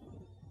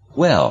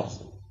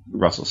 Well,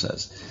 Russell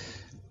says,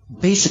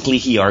 basically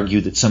he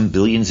argued that some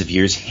billions of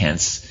years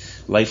hence,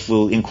 life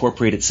will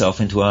incorporate itself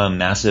into a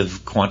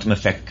massive quantum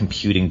effect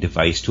computing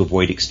device to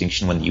avoid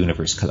extinction when the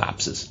universe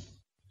collapses.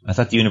 I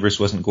thought the universe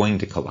wasn't going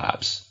to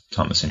collapse,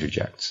 Thomas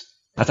interjects.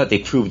 I thought they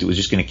proved it was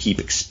just going to keep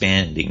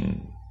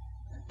expanding.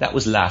 That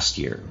was last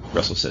year,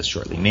 Russell says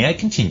shortly. May I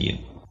continue?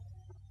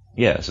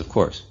 Yes, of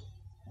course.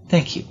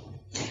 Thank you.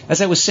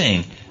 As I was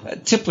saying,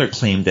 Tipler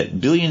claimed that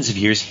billions of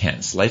years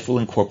hence, life will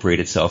incorporate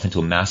itself into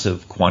a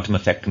massive quantum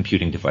effect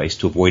computing device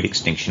to avoid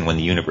extinction when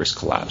the universe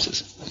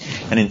collapses.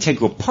 An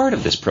integral part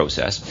of this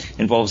process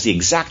involves the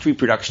exact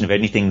reproduction of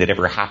anything that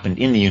ever happened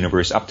in the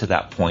universe up to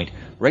that point,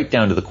 right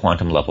down to the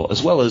quantum level,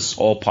 as well as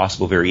all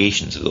possible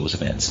variations of those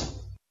events.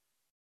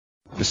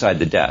 Beside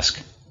the desk,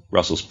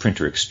 Russell's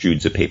printer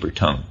extrudes a paper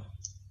tongue.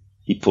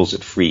 He pulls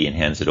it free and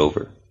hands it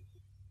over.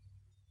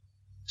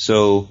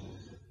 So,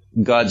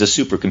 God's a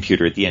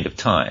supercomputer at the end of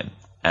time,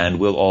 and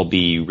we'll all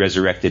be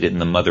resurrected in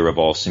the mother of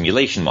all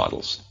simulation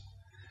models.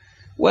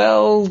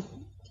 Well,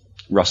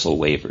 Russell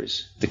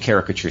wavers. The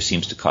caricature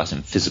seems to cause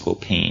him physical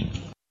pain.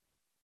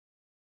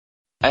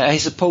 I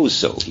suppose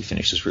so, he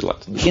finishes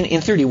reluctantly.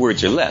 In 30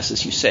 words or less,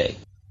 as you say.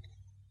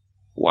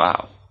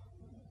 Wow.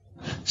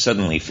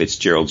 Suddenly,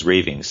 Fitzgerald's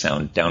ravings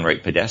sound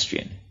downright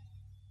pedestrian.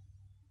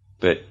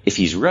 But if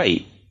he's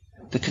right,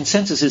 the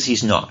consensus is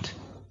he's not.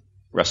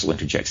 Russell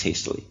interjects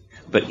hastily.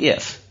 But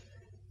if,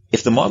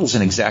 If the model's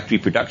an exact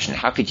reproduction,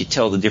 how could you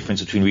tell the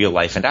difference between real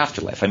life and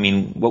afterlife? I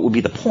mean, what would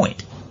be the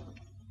point?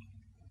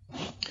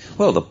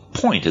 Well, the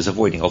point is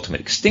avoiding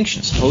ultimate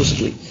extinction,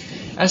 supposedly.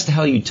 As to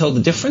how you tell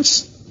the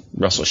difference,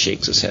 Russell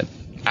shakes his head.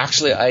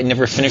 Actually, I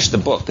never finished the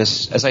book.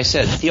 As I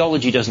said,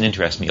 theology doesn't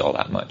interest me all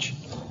that much.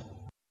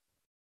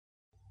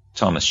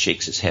 Thomas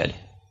shakes his head.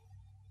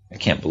 I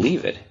can't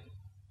believe it.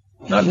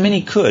 Not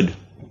many could,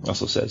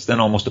 Russell says. Then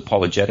almost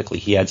apologetically,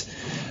 he adds,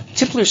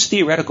 Tipler's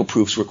theoretical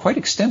proofs were quite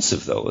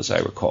extensive, though, as I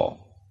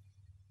recall.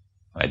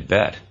 I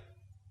bet.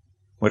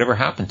 Whatever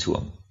happened to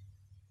him?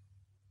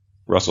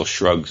 Russell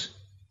shrugs.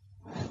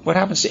 What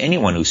happens to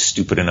anyone who's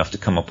stupid enough to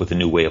come up with a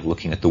new way of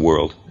looking at the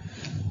world?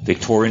 They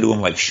tore into him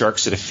like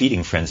sharks at a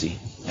feeding frenzy.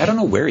 I don't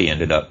know where he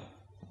ended up.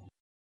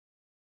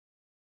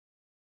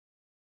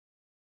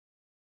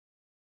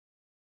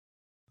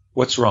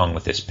 What's wrong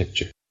with this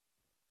picture?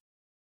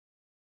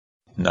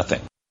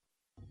 Nothing.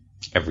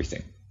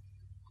 Everything.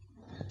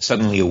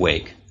 Suddenly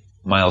awake,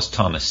 Miles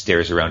Thomas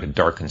stares around a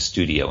darkened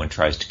studio and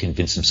tries to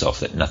convince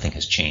himself that nothing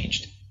has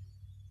changed.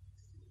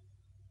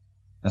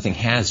 Nothing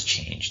has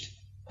changed.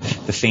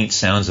 The faint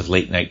sounds of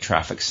late-night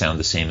traffic sound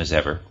the same as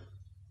ever.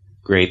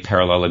 Gray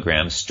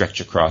parallelograms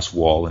stretch across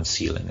wall and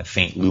ceiling, a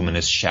faint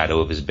luminous shadow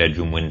of his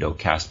bedroom window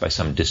cast by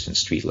some distant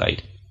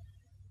streetlight.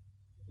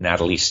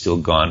 Natalie's still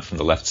gone from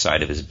the left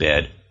side of his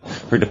bed,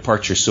 her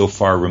departure so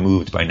far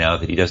removed by now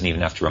that he doesn't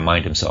even have to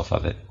remind himself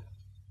of it.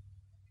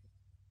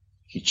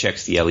 He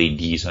checks the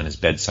LEDs on his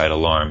bedside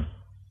alarm.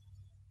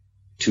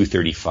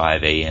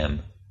 2:35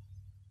 a.m.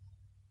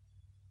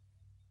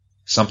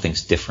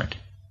 Something's different.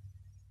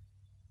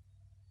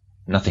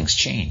 Nothing's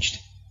changed.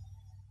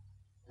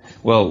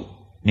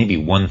 Well, maybe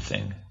one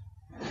thing.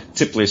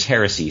 Tipler's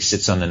Heresy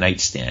sits on the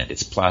nightstand,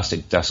 its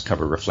plastic dust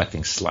cover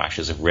reflecting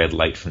slashes of red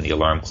light from the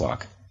alarm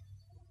clock.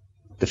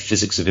 The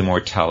physics of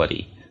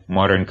immortality,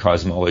 modern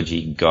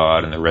cosmology,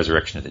 God, and the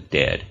resurrection of the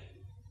dead.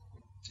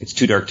 It's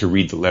too dark to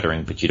read the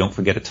lettering, but you don't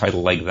forget a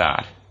title like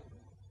that.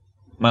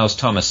 Miles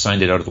Thomas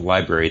signed it out of the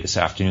library this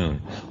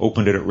afternoon,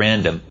 opened it at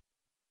random.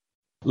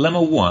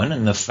 Lemma 1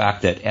 and the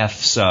fact that f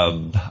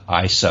sub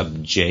I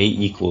sub j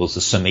equals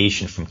the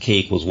summation from k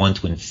equals 1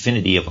 to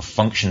infinity of a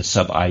function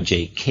sub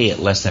ij k at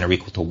less than or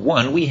equal to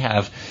 1, we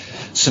have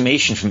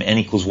summation from n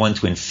equals 1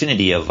 to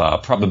infinity of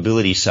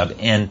probability sub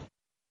n,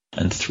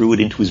 and threw it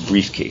into his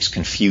briefcase,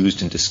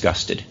 confused and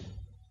disgusted.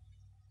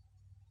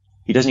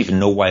 He doesn't even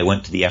know why I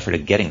went to the effort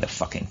of getting the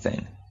fucking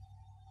thing.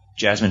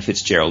 Jasmine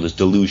Fitzgerald is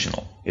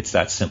delusional. It's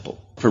that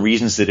simple. For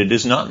reasons that it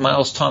is not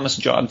Miles Thomas'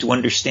 job to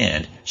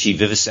understand, she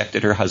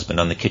vivisected her husband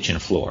on the kitchen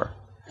floor.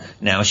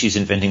 Now she's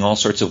inventing all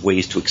sorts of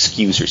ways to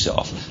excuse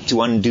herself,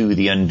 to undo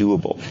the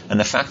undoable, and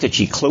the fact that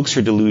she cloaks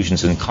her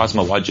delusions in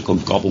cosmological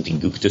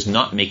gobbledygook does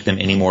not make them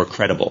any more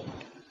credible.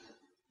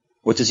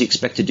 What does he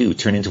expect to do?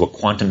 Turn into a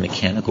quantum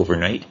mechanic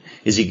overnight?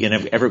 Is he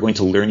ever going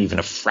to learn even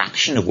a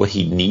fraction of what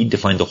he'd need to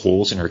find the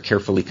holes in her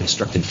carefully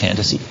constructed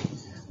fantasy?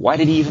 Why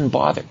did he even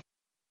bother?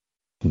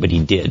 But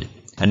he did.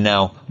 And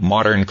now,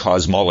 modern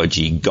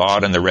cosmology,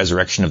 God and the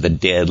resurrection of the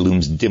dead,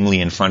 looms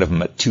dimly in front of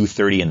him at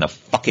 2:30 in the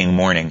fucking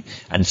morning.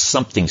 And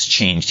something's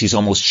changed. He's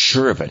almost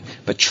sure of it.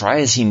 But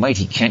try as he might,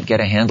 he can't get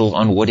a handle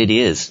on what it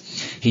is.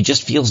 He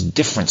just feels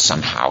different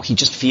somehow. He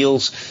just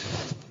feels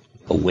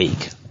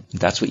awake.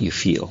 That's what you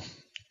feel.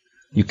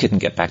 You couldn't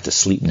get back to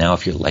sleep now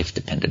if your life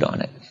depended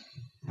on it.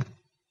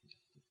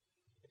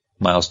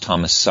 Miles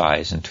Thomas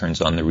sighs and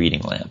turns on the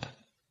reading lamp.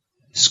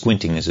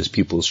 Squinting as his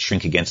pupils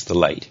shrink against the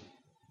light,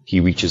 he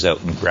reaches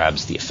out and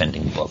grabs the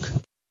offending book.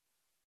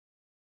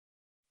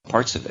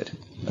 Parts of it,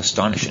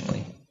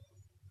 astonishingly,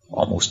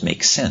 almost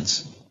make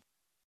sense.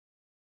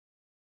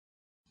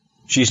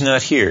 She's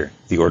not here,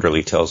 the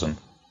orderly tells him.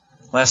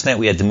 Last night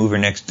we had to move her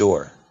next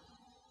door.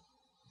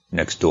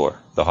 Next door,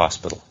 the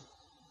hospital.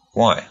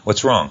 Why?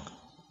 What's wrong?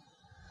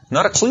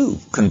 Not a clue.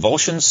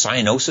 Convulsions,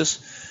 cyanosis.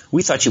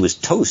 We thought she was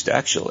toast,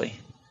 actually.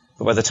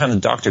 But by the time the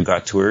doctor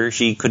got to her,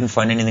 she couldn't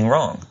find anything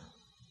wrong.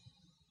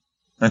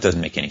 That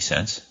doesn't make any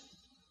sense.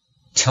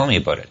 Tell me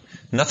about it.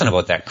 Nothing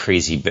about that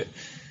crazy bit.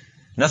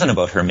 Nothing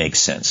about her makes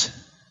sense.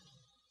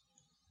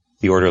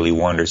 The orderly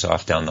wanders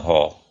off down the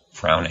hall,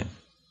 frowning.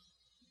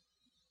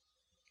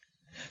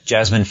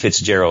 Jasmine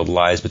Fitzgerald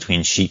lies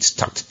between sheets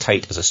tucked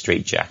tight as a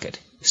straitjacket,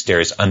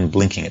 stares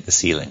unblinking at the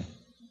ceiling.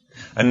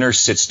 A nurse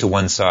sits to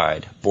one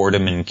side,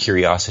 boredom and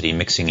curiosity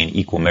mixing in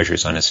equal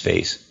measures on his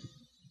face.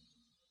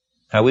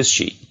 How is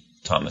she?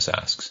 Thomas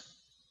asks.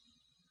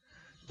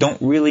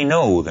 Don't really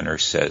know, the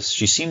nurse says.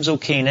 She seems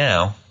okay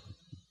now.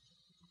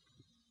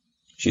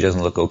 She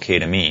doesn't look okay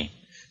to me.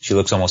 She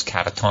looks almost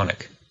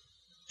catatonic.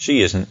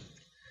 She isn't.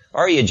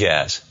 Are you,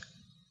 Jazz?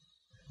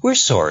 We're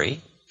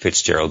sorry,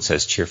 Fitzgerald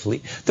says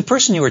cheerfully. The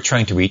person you are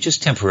trying to reach is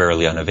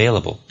temporarily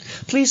unavailable.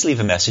 Please leave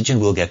a message and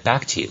we'll get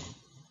back to you.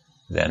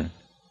 Then,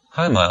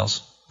 hi,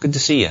 Miles. Good to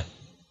see you.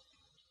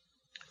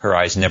 Her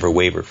eyes never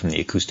waver from the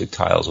acoustic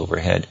tiles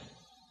overhead.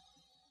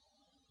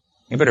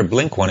 You better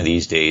blink one of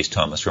these days,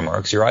 Thomas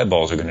remarks. Your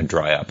eyeballs are going to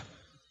dry up.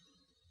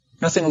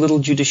 Nothing a little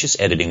judicious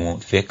editing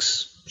won't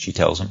fix, she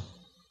tells him.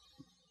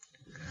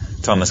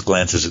 Thomas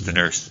glances at the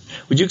nurse.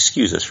 Would you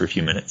excuse us for a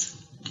few minutes?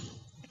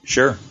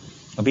 Sure.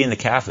 I'll be in the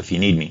cafe if you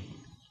need me.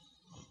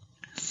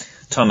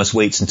 Thomas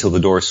waits until the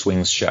door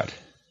swings shut.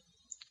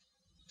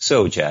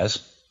 So, Jazz,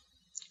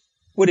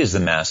 what is the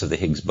mass of the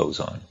Higgs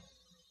boson?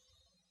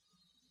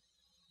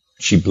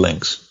 She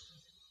blinks.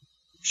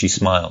 She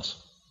smiles.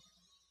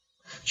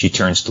 She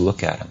turns to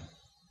look at him.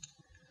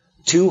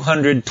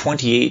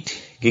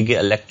 228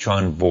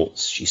 giga-electron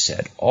volts, she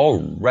said. All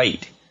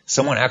right.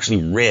 Someone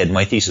actually read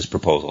my thesis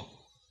proposal.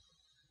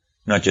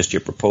 Not just your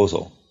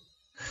proposal.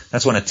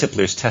 That's one of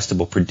Tipler's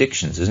testable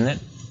predictions, isn't it?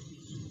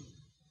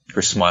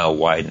 Her smile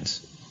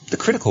widens. The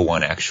critical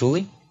one,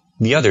 actually.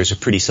 The others are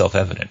pretty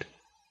self-evident.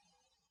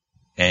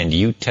 And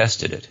you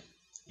tested it.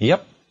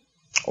 Yep.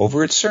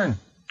 Over at CERN.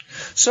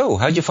 So,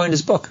 how'd you find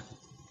his book?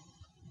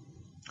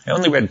 I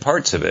only read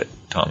parts of it,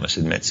 Thomas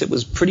admits. It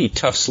was pretty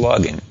tough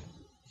slogging.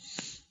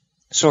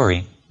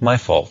 Sorry, my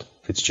fault,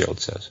 Fitzgerald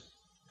says.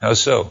 How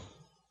so?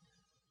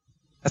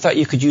 I thought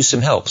you could use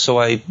some help, so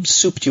I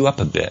souped you up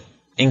a bit,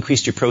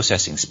 increased your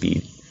processing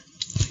speed.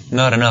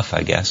 Not enough,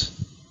 I guess.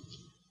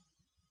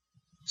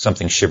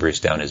 Something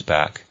shivers down his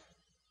back.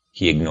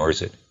 He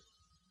ignores it.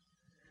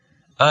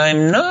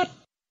 I'm not...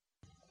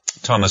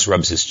 Thomas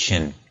rubs his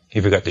chin.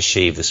 He forgot to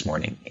shave this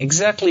morning.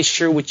 Exactly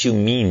sure what you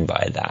mean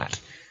by that.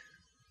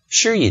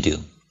 Sure you do.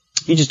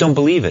 You just don't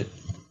believe it.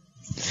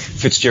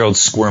 Fitzgerald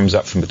squirms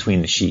up from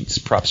between the sheets,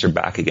 props her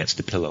back against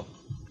the pillow.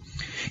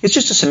 It's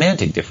just a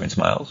semantic difference,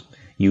 Miles.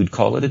 You'd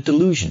call it a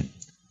delusion.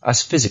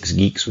 Us physics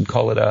geeks would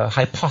call it a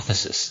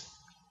hypothesis.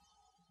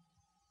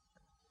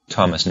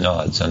 Thomas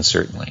nods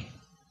uncertainly.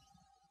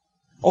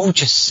 Oh,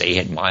 just say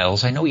it,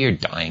 Miles. I know you're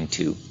dying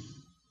to.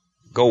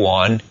 Go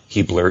on,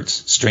 he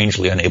blurts,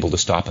 strangely unable to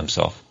stop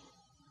himself.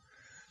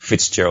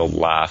 Fitzgerald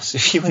laughs.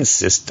 If you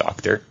insist,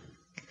 Doctor.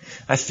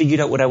 I figured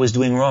out what I was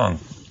doing wrong.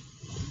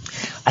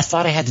 I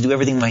thought I had to do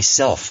everything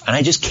myself, and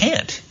I just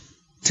can't.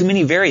 Too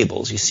many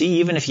variables. You see,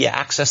 even if you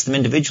access them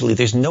individually,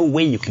 there's no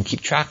way you can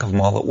keep track of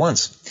them all at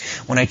once.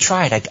 When I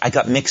tried, I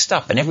got mixed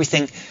up, and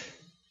everything...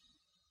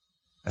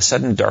 A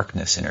sudden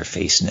darkness in her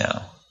face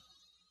now.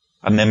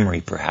 A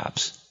memory,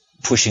 perhaps,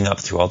 pushing up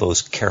through all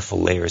those careful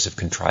layers of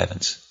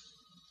contrivance.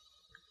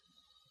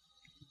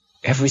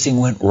 Everything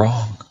went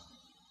wrong,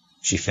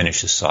 she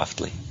finishes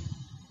softly.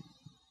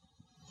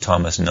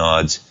 Thomas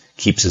nods,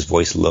 keeps his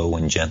voice low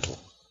and gentle.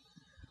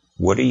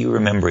 What are you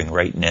remembering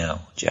right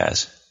now,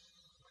 Jazz?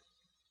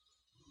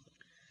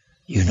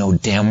 You know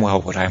damn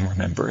well what I'm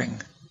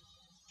remembering,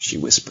 she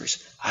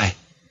whispers. I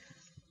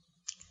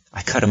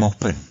cut him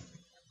open.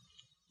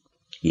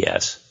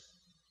 Yes.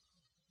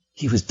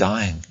 He was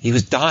dying. He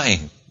was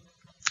dying.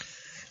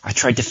 I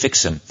tried to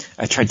fix him.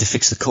 I tried to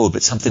fix the code,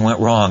 but something went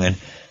wrong, and...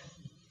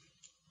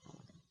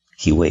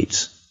 He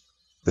waits.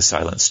 The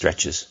silence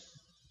stretches.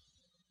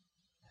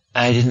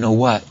 I didn't know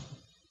what.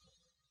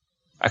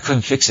 I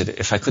couldn't fix it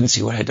if I couldn't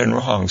see what I'd done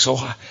wrong, so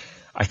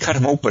I cut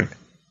him open.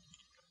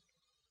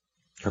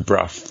 Her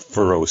brow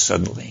furrows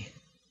suddenly.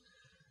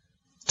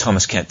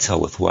 Thomas can't tell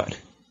with what.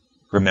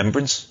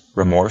 Remembrance?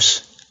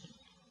 Remorse?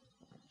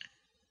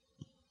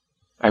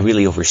 I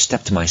really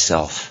overstepped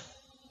myself,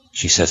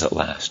 she says at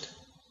last.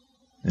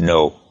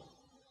 No.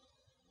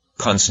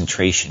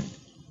 Concentration.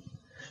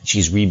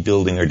 She's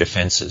rebuilding her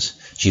defenses.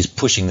 She's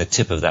pushing the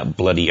tip of that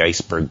bloody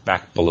iceberg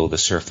back below the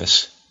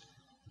surface.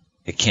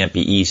 It can't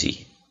be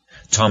easy.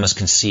 Thomas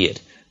can see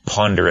it,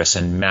 ponderous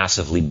and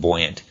massively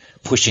buoyant,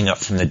 pushing up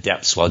from the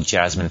depths while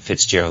Jasmine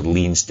Fitzgerald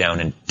leans down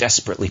and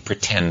desperately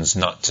pretends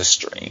not to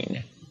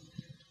strain.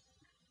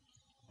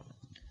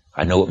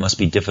 I know it must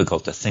be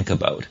difficult to think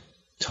about,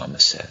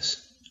 Thomas says.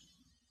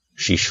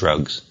 She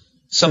shrugs.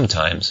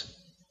 Sometimes.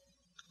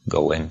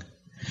 Going.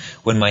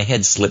 When my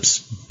head slips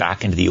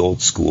back into the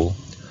old school,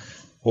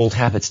 old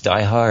habits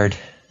die hard.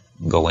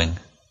 Going.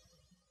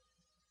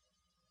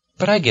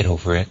 But I get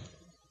over it.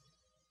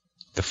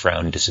 The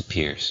frown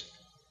disappears.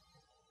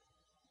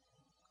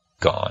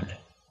 Gone.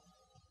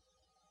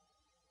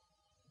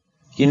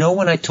 You know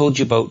when I told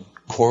you about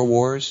core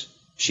wars?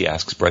 She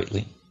asks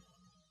brightly.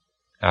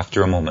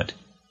 After a moment,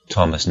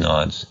 Thomas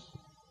nods.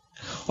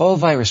 All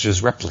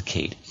viruses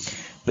replicate,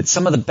 but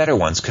some of the better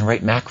ones can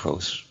write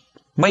macros.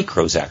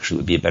 Micros, actually,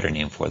 would be a better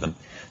name for them.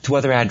 To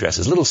other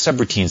addresses, little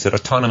subroutines that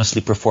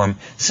autonomously perform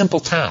simple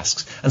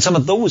tasks, and some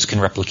of those can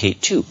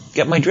replicate too.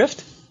 Get my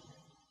drift?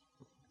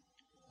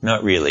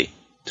 Not really,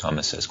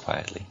 Thomas says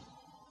quietly.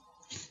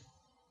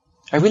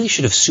 I really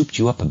should have souped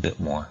you up a bit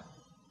more.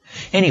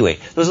 Anyway,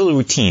 those little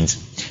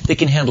routines, they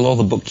can handle all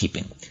the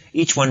bookkeeping.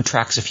 Each one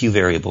tracks a few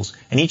variables,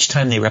 and each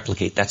time they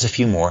replicate, that's a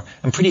few more,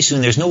 and pretty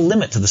soon there's no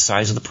limit to the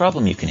size of the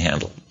problem you can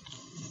handle.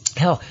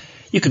 Hell,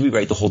 you could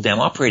rewrite the whole damn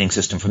operating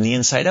system from the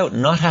inside out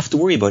and not have to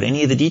worry about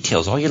any of the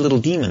details. All your little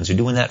demons are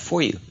doing that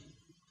for you.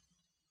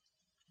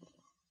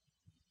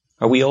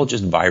 Are we all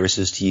just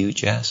viruses to you,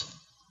 Jazz?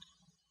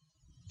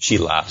 She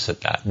laughs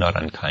at that,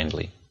 not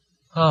unkindly.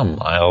 Ah,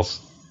 Miles.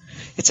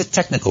 It's a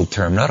technical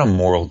term, not a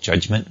moral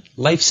judgment.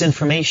 Life's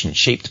information,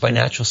 shaped by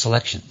natural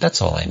selection.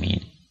 That's all I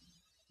mean.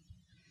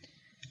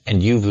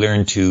 And you've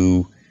learned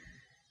to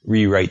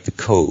rewrite the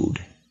code,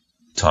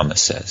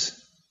 Thomas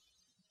says.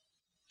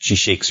 She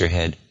shakes her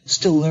head.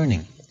 Still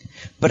learning.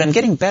 But I'm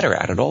getting better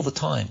at it all the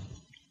time.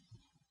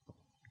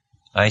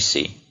 I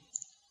see.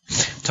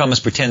 Thomas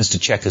pretends to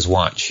check his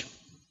watch.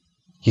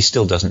 He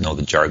still doesn't know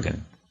the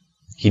jargon.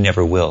 He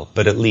never will,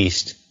 but at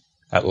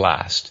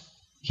last,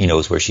 he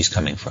knows where she's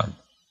coming from.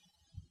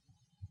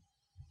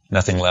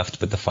 Nothing left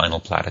but the final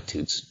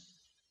platitudes.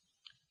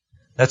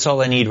 That's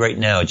all I need right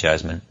now,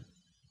 Jasmine.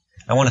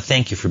 I want to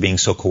thank you for being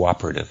so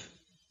cooperative.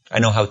 I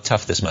know how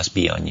tough this must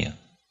be on you.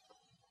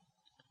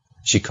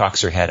 She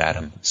cocks her head at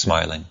him,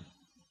 smiling.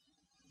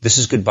 This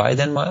is goodbye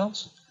then,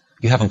 Miles?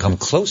 You haven't come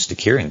close to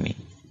curing me.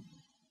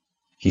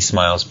 He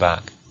smiles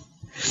back.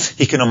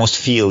 He can almost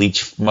feel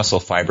each muscle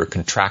fiber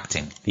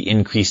contracting, the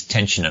increased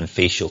tension on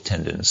facial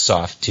tendons,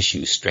 soft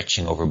tissue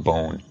stretching over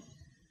bone,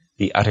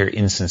 the utter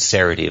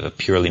insincerity of a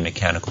purely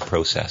mechanical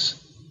process.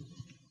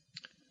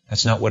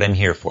 That's not what I'm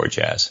here for,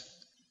 Jazz.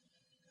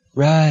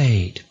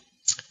 Right.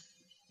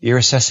 You're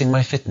assessing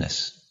my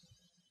fitness.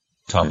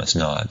 Thomas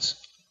nods.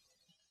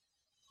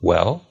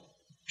 Well,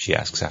 she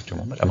asks after a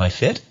moment, am I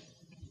fit?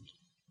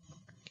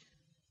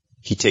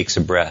 He takes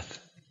a breath.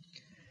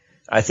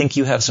 I think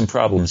you have some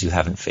problems you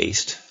haven't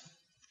faced.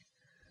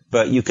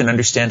 But you can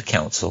understand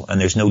counsel, and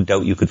there's no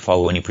doubt you could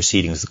follow any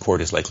proceedings the court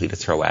is likely to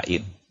throw at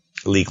you.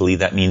 Legally,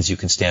 that means you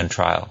can stand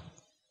trial.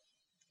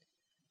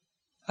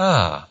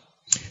 Ah,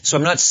 so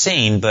I'm not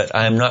sane, but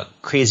I'm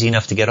not crazy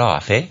enough to get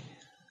off, eh?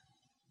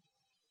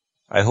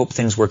 I hope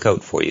things work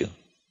out for you.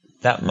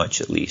 That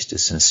much, at least,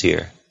 is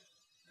sincere.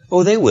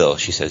 Oh, they will,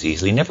 she says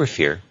easily. Never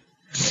fear.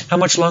 How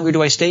much longer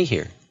do I stay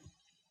here?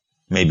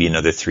 Maybe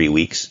another 3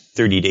 weeks.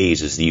 30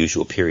 days is the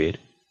usual period.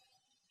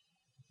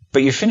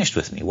 But you're finished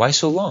with me. Why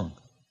so long?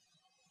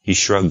 He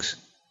shrugs.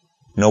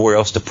 Nowhere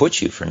else to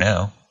put you for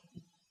now.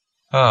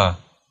 Ah,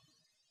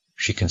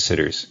 she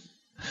considers.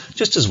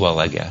 Just as well,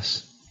 I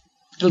guess.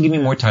 It'll give me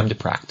more time to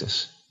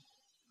practice.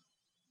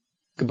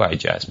 Goodbye,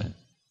 Jasmine.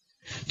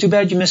 Too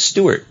bad you missed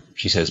Stuart,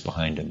 she says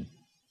behind him.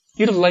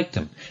 You'd have liked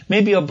him.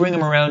 Maybe I'll bring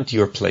him around to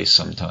your place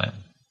sometime.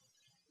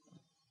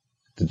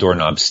 The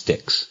doorknob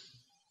sticks.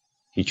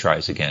 He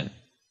tries again.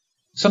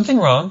 Something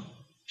wrong?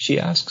 She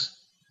asks.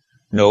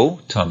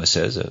 No, Thomas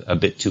says, a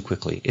bit too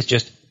quickly. It's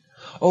just,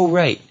 oh,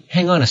 right,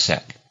 hang on a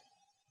sec.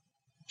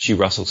 She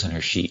rustles in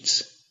her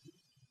sheets.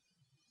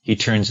 He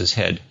turns his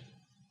head.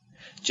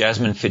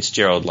 Jasmine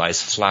Fitzgerald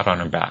lies flat on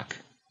her back,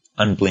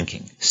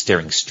 unblinking,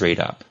 staring straight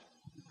up.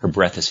 Her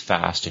breath is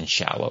fast and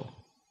shallow.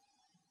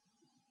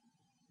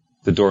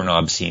 The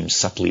doorknob seems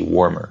subtly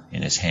warmer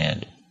in his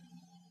hand.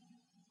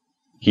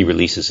 He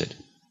releases it.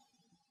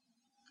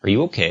 Are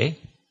you okay?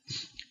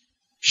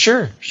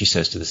 Sure, she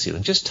says to the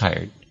ceiling, just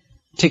tired.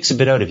 Takes a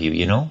bit out of you,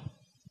 you know?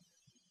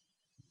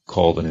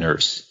 Call the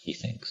nurse, he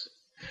thinks.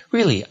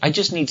 Really, I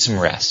just need some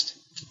rest.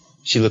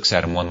 She looks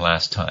at him one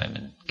last time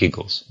and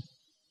giggles.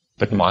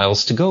 But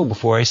miles to go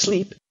before I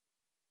sleep.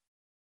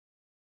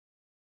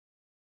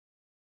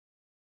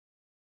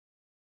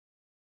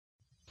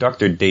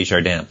 Dr.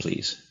 Desjardins,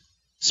 please.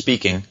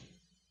 Speaking.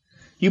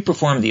 You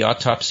performed the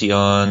autopsy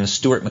on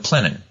Stuart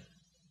McLennan.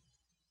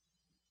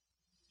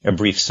 A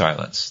brief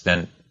silence.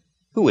 Then,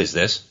 who is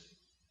this?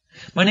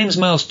 My name's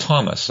Miles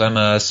Thomas. I'm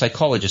a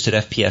psychologist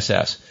at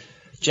FPSS.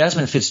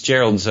 Jasmine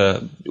Fitzgerald's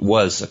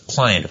was a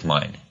client of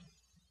mine.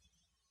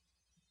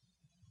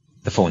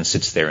 The phone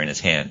sits there in his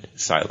hand,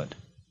 silent.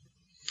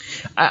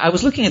 I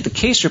was looking at the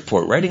case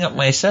report, writing up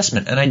my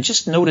assessment, and I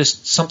just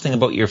noticed something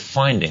about your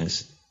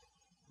findings.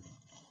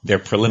 They're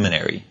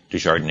preliminary,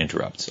 Desjardins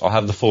interrupts. I'll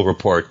have the full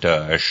report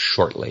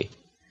shortly.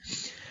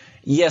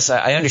 Yes,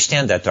 I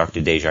understand that,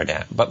 Dr.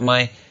 Desjardins, but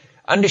my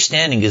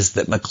understanding is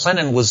that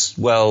McLennan was,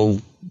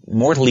 well,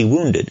 mortally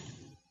wounded.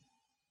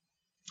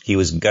 He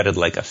was gutted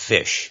like a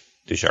fish,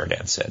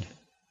 Desjardins said.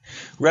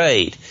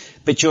 Right,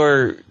 but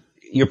your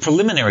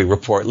preliminary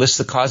report lists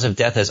the cause of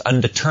death as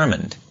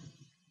undetermined.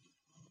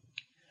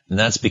 And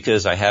that's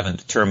because I haven't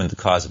determined the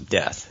cause of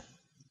death.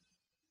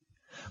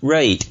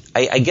 Right.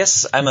 I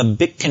guess I'm a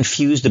bit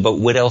confused about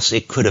what else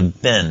it could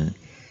have been.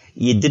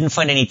 You didn't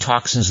find any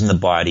toxins in the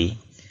body,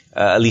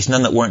 at least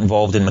none that weren't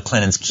involved in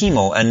McLennan's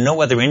chemo, and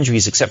no other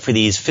injuries except for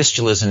these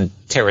fistulas and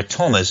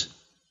teratomas.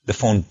 The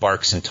phone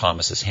barks in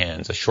Thomas's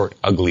hands, a short,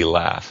 ugly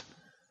laugh.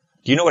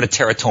 Do you know what a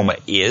teratoma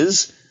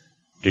is?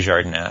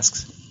 Desjardins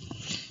asks.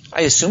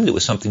 I assumed it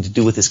was something to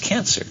do with his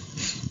cancer.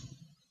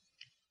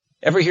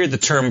 Ever hear the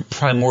term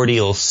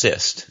primordial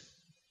cyst?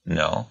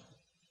 No.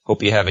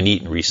 Hope you haven't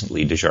eaten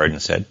recently,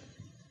 Desjardins said.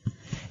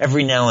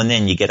 Every now and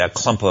then you get a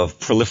clump of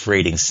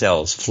proliferating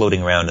cells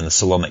floating around in the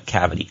coelomic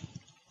cavity.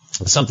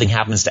 Something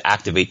happens to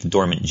activate the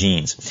dormant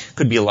genes.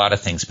 Could be a lot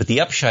of things, but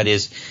the upshot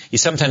is you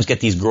sometimes get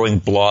these growing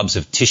blobs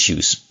of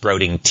tissue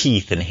sprouting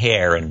teeth and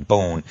hair and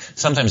bone.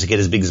 Sometimes they get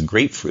as big as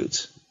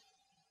grapefruits.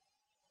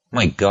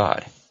 My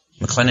God,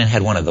 McLennan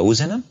had one of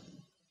those in him?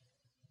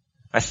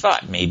 I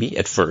thought maybe,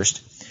 at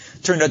first.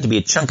 Turned out to be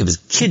a chunk of his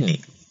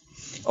kidney.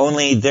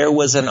 Only there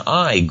was an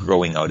eye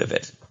growing out of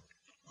it.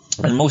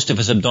 And most of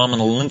his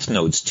abdominal lymph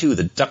nodes, too.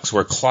 The ducts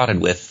were clotted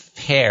with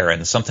hair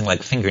and something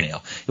like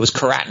fingernail. It was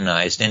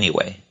keratinized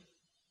anyway.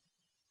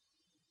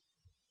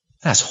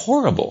 That's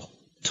horrible,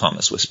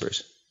 Thomas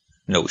whispers.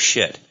 No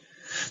shit.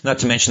 Not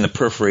to mention the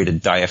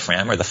perforated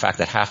diaphragm or the fact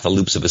that half the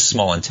loops of his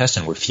small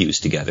intestine were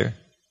fused together.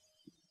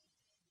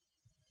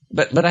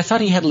 But I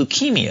thought he had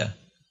leukemia.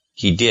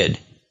 He did.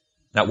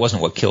 That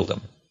wasn't what killed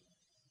him.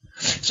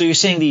 So you're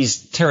saying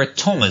these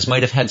teratomas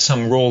might have had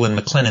some role in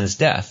McLennan's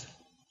death?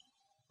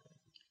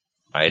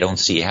 I don't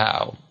see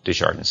how,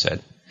 Desjardins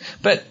said.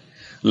 But,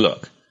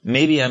 look,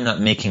 maybe I'm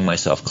not making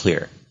myself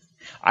clear.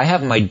 I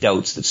have my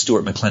doubts that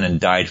Stuart McLennan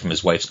died from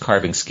his wife's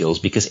carving skills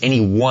because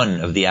any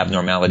one of the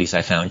abnormalities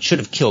I found should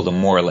have killed him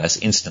more or less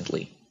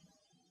instantly.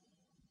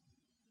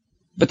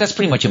 But that's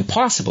pretty much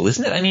impossible,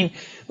 isn't it? I mean,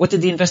 what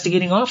did the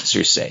investigating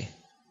officers say?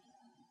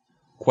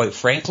 Quite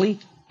frankly,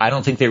 I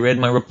don't think they read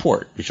my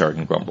report,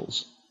 Desjardins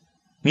grumbles.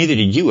 Neither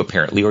did you,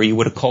 apparently, or you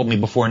would have called me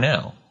before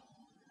now.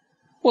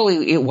 Well,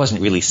 it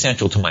wasn't really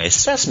central to my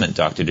assessment,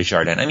 Dr.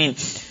 Desjardins. I mean,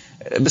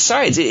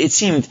 besides, it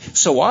seemed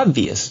so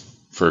obvious.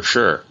 For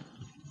sure.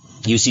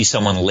 You see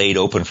someone laid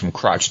open from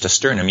crotch to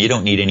sternum, you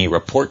don't need any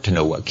report to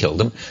know what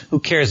killed him. Who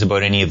cares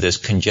about any of this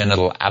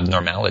congenital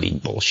abnormality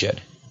bullshit?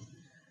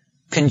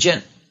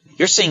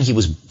 You're saying he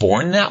was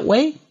born that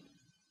way?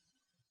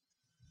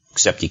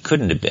 Except he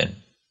couldn't have been.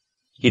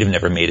 He'd have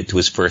never made it to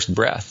his first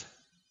breath.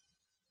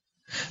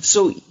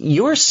 So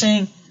you're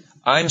saying...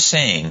 I'm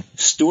saying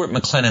Stuart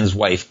McLennan's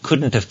wife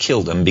couldn't have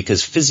killed him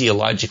because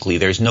physiologically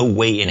there's no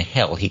way in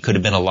hell he could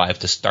have been alive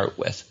to start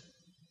with.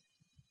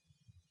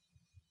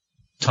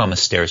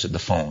 Thomas stares at the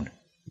phone.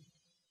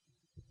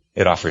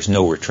 It offers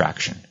no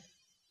retraction.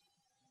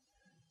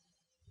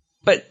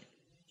 But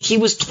he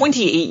was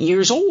 28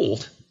 years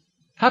old.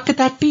 How could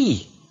that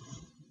be?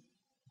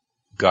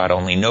 God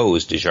only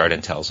knows,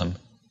 Desjardins tells him.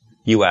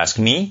 You ask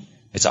me,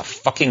 it's a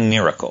fucking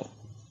miracle.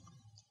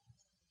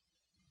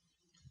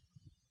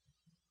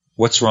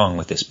 What's wrong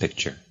with this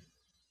picture?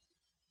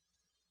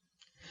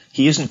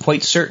 He isn't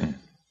quite certain,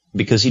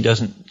 because he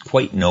doesn't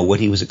quite know what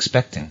he was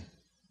expecting.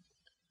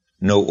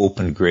 No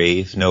open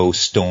grave, no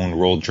stone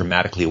rolled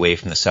dramatically away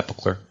from the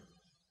sepulchre.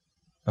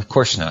 Of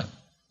course not.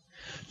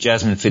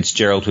 Jasmine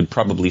Fitzgerald would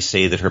probably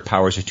say that her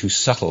powers are too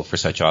subtle for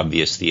such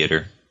obvious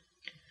theater.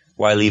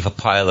 Why leave a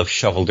pile of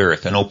shoveled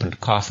earth, an opened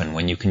coffin,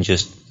 when you can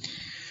just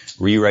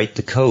rewrite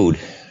the code?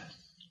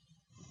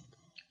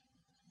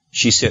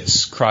 She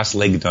sits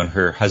cross-legged on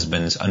her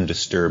husband's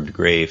undisturbed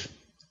grave.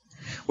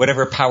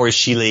 Whatever powers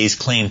she lays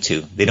claim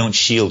to, they don't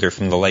shield her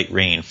from the light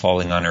rain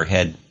falling on her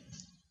head.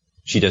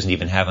 She doesn't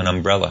even have an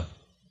umbrella.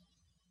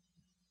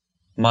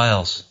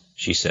 Miles,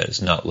 she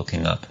says, not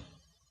looking up.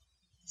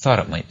 Thought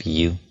it might be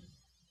you.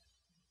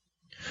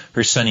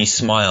 Her sunny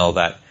smile,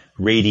 that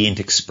radiant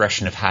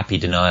expression of happy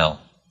denial,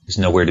 is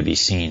nowhere to be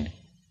seen.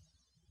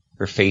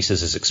 Her face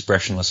is as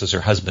expressionless as her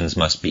husband's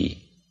must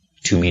be,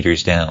 2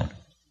 meters down.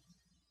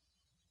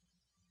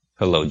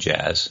 Hello,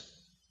 Jazz,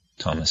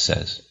 Thomas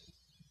says.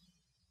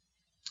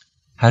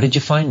 How did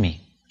you find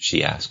me?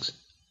 She asks.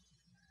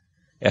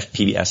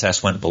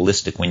 FPSS went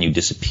ballistic when you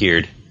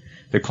disappeared.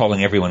 They're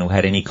calling everyone who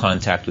had any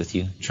contact with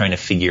you, trying to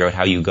figure out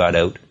how you got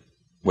out,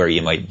 where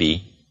you might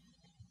be.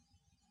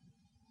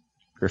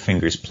 Her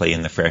fingers play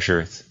in the fresh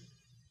earth.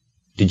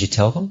 Did you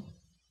tell them?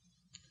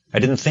 I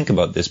didn't think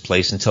about this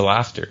place until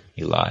after,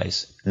 he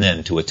lies, and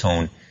then to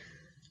atone,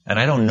 and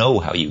I don't know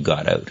how you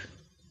got out.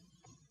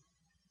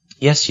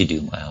 Yes, you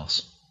do,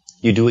 Miles.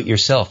 You do it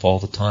yourself all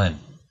the time.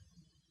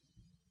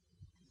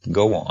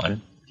 Go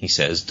on, he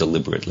says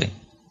deliberately.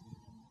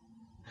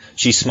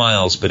 She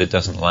smiles, but it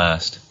doesn't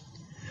last.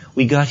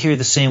 We got here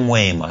the same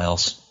way,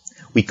 Miles.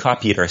 We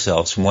copied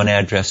ourselves from one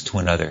address to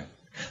another.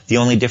 The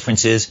only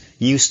difference is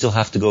you still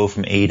have to go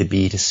from A to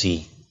B to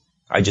C.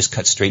 I just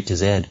cut straight to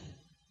Z.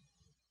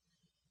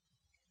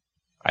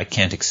 I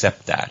can't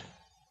accept that,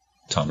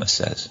 Thomas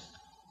says.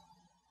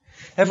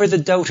 Ever the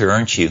doubter,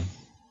 aren't you?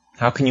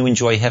 How can you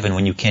enjoy heaven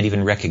when you can't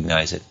even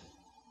recognize it?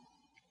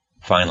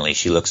 Finally,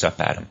 she looks up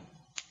at him.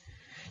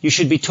 You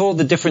should be told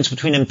the difference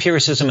between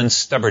empiricism and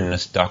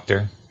stubbornness,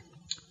 Doctor.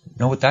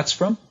 Know what that's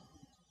from?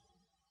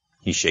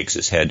 He shakes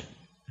his head.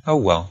 Oh,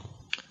 well,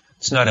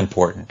 it's not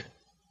important.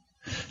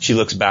 She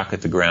looks back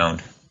at the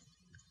ground.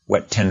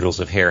 Wet tendrils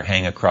of hair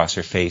hang across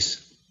her face.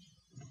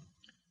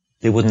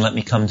 They wouldn't let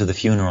me come to the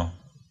funeral.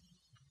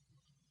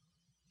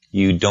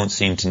 You don't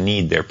seem to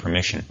need their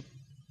permission.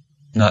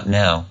 Not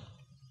now.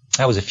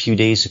 That was a few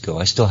days ago.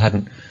 I still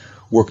hadn't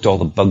worked all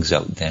the bugs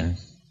out then.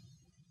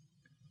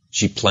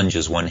 She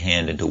plunges one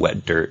hand into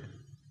wet dirt.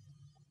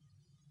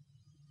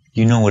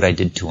 You know what I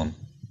did to him.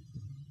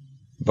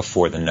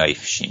 Before the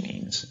knife, she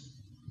means.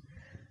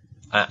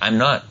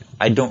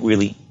 I don't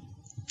really...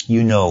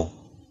 You know,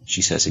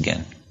 she says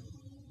again.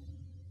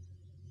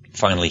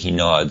 Finally he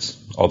nods,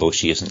 although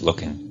she isn't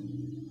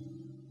looking.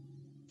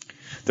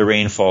 The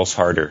rain falls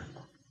harder.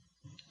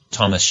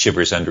 Thomas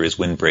shivers under his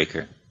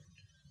windbreaker.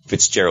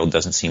 Fitzgerald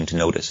doesn't seem to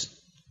notice.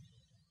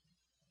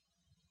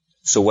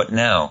 So what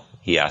now?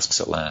 He asks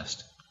at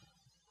last.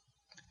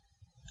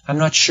 I'm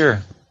not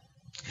sure.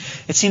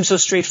 It seemed so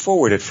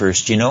straightforward at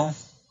first, you know.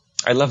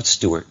 I loved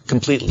Stuart,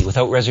 completely,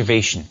 without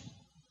reservation.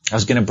 I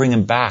was going to bring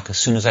him back as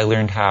soon as I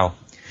learned how.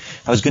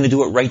 I was going to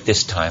do it right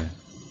this time.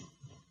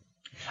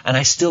 And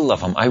I still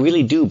love him. I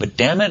really do. But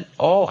damn it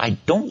all, I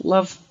don't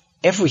love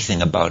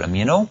everything about him,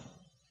 you know?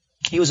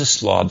 He was a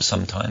slob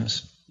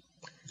sometimes.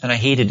 And I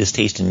hated his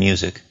taste in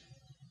music.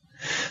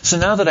 So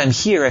now that I'm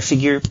here, I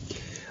figure,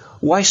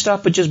 why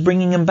stop at just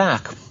bringing him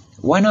back?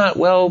 Why not,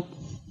 well,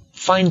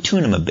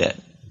 fine-tune him a bit?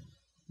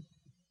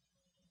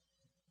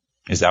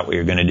 Is that what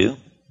you're going to do?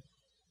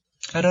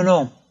 I don't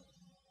know.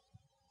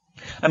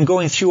 I'm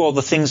going through all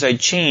the things I'd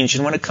change,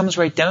 and when it comes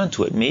right down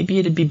to it, maybe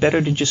it'd be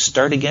better to just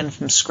start again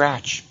from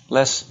scratch,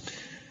 less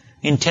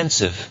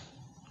intensive,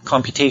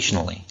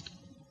 computationally.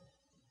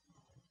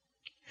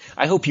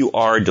 I hope you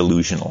are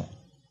delusional.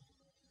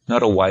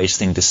 Not a wise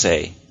thing to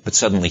say, but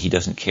suddenly he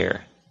doesn't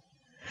care.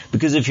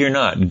 Because if you're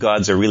not,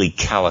 God's a really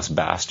callous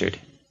bastard.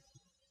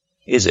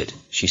 Is it?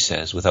 She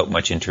says, without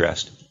much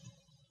interest.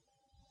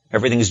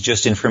 Everything's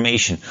just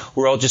information.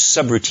 We're all just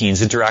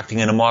subroutines interacting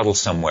in a model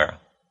somewhere.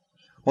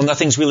 Well,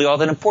 nothing's really all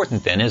that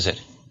important then, is it?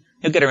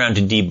 He'll get around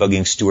to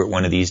debugging Stuart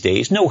one of these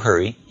days. No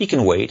hurry. He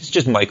can wait. It's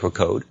just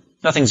microcode.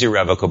 Nothing's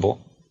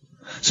irrevocable.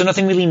 So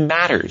nothing really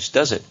matters,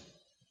 does it?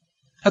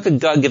 How could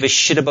God give a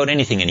shit about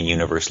anything in a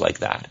universe like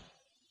that?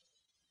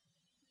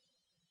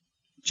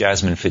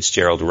 Jasmine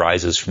Fitzgerald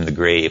rises from the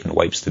grave and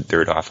wipes the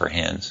dirt off her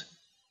hands.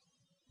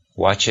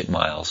 Watch it,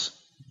 Miles.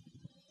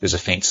 There's a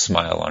faint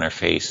smile on her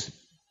face.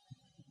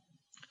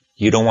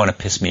 You don't want to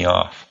piss me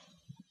off.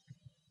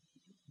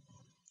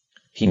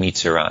 He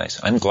meets her eyes.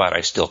 I'm glad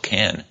I still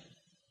can.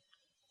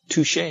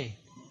 Touché.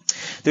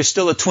 There's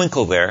still a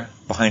twinkle there,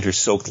 behind her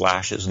soaked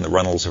lashes and the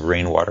runnels of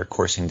rainwater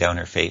coursing down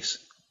her face.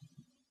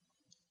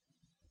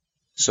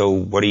 So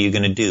what are you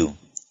going to do?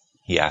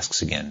 He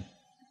asks again.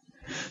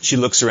 She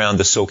looks around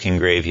the soaking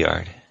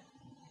graveyard.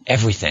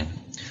 Everything.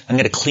 I'm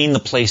going to clean the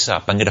place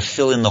up. I'm going to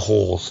fill in the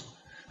holes.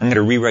 I'm going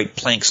to rewrite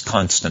Planck's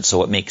constant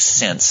so it makes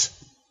sense.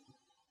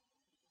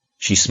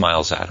 She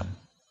smiles at him.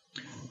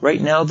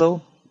 Right now,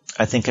 though,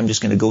 I think I'm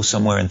just going to go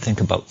somewhere and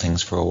think about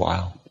things for a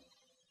while.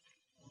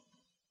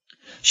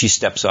 She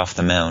steps off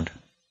the mound.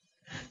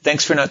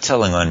 Thanks for not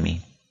telling on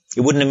me.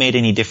 It wouldn't have made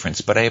any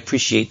difference, but I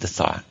appreciate the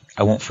thought.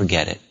 I won't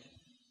forget it.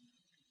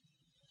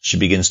 She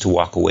begins to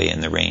walk away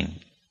in the rain.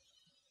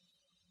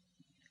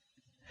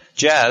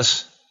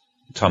 Jazz,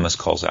 Thomas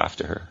calls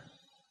after her.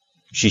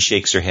 She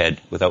shakes her head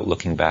without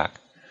looking back.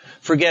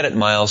 Forget it,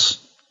 Miles.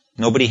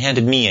 Nobody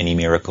handed me any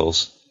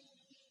miracles.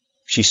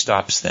 She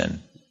stops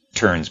then,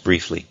 turns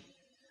briefly.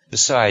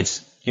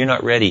 Besides, you're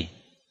not ready.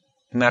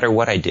 No matter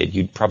what I did,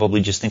 you'd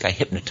probably just think I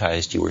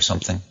hypnotized you or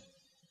something.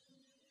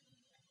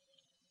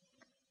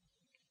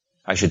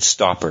 I should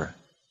stop her,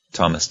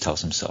 Thomas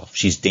tells himself.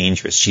 She's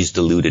dangerous. She's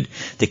deluded.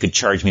 They could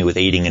charge me with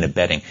aiding and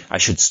abetting. I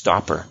should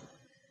stop her.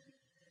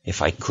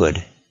 If I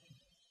could.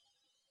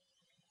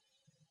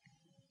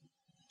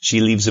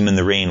 She leaves him in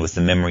the rain with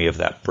the memory of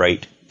that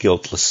bright,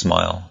 guiltless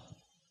smile.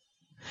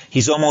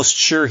 He's almost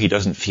sure he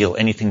doesn't feel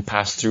anything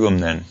pass through him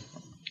then.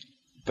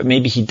 But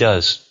maybe he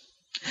does.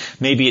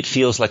 Maybe it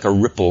feels like a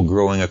ripple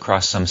growing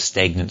across some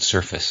stagnant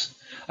surface,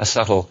 a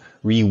subtle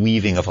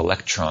reweaving of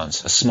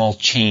electrons, a small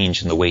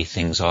change in the way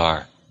things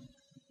are.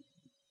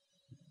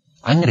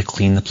 I'm going to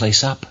clean the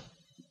place up.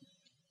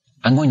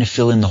 I'm going to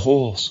fill in the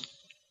holes.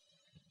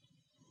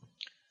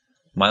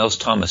 Miles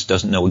Thomas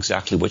doesn't know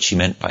exactly what she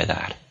meant by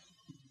that,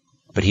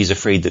 but he's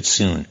afraid that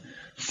soon,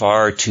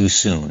 far too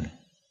soon,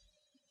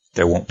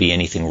 there won't be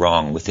anything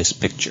wrong with this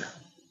picture.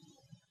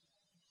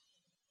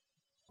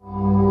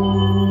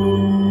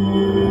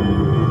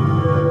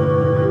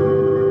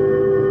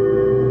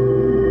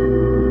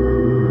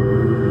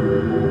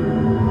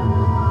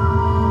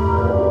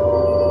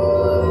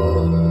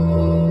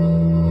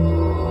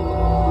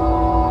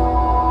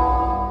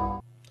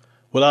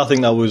 Well, I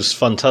think that was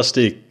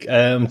fantastic.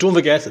 Don't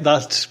forget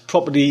that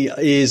property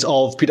is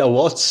of Peter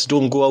Watts.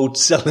 Don't go out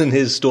selling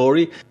his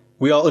story.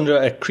 We are under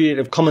a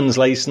Creative Commons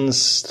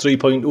license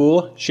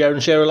 3.0, share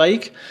and share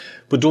alike,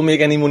 but don't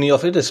make any money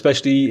off it,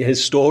 especially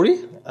his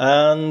story.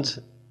 And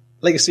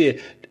like I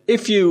say,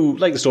 if you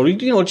like the story,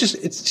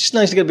 it's just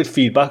nice to get a bit of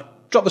feedback.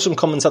 Drop us some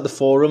comments at the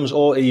forums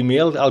or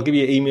email. I'll give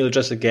you an email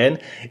address again.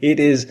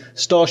 It is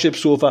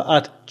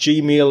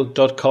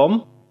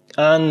starshipsofa@gmail.com.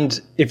 And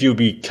if you'd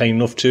be kind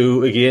enough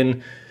to,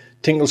 again,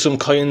 tinkle some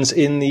coins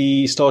in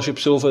the Starship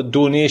Sofa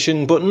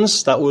donation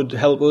buttons, that would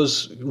help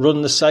us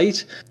run the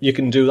site. You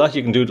can do that.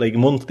 You can do it like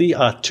monthly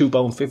at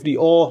 £2.50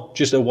 or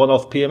just a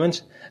one-off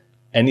payment.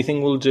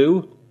 Anything will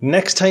do.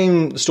 Next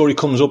time the story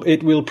comes up,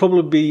 it will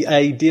probably be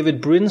a David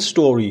Brin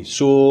story.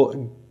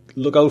 So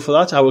look out for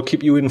that. I will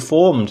keep you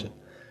informed.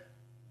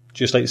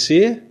 Just like to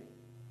say,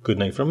 good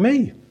night from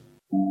me.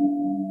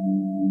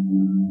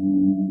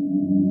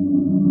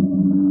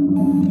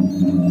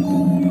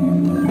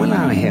 Will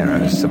our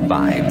heroes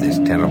survive this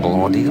terrible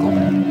ordeal?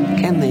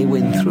 Can they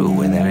win through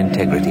with their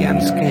integrity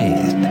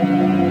unscathed?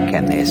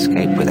 Can they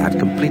escape without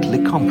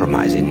completely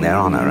compromising their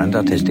honor and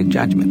artistic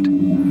judgment?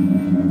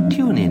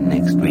 Tune in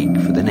next week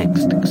for the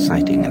next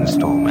exciting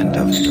installment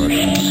of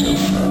Starship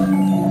Sofa.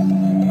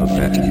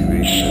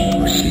 Evacuation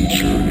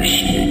procedure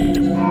initiated.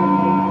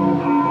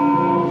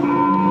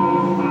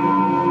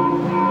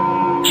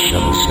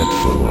 Shuttle set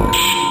for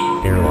launch.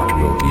 Airlock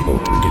will be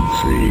opened in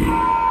 3,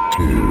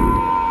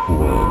 2,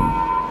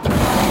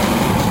 1.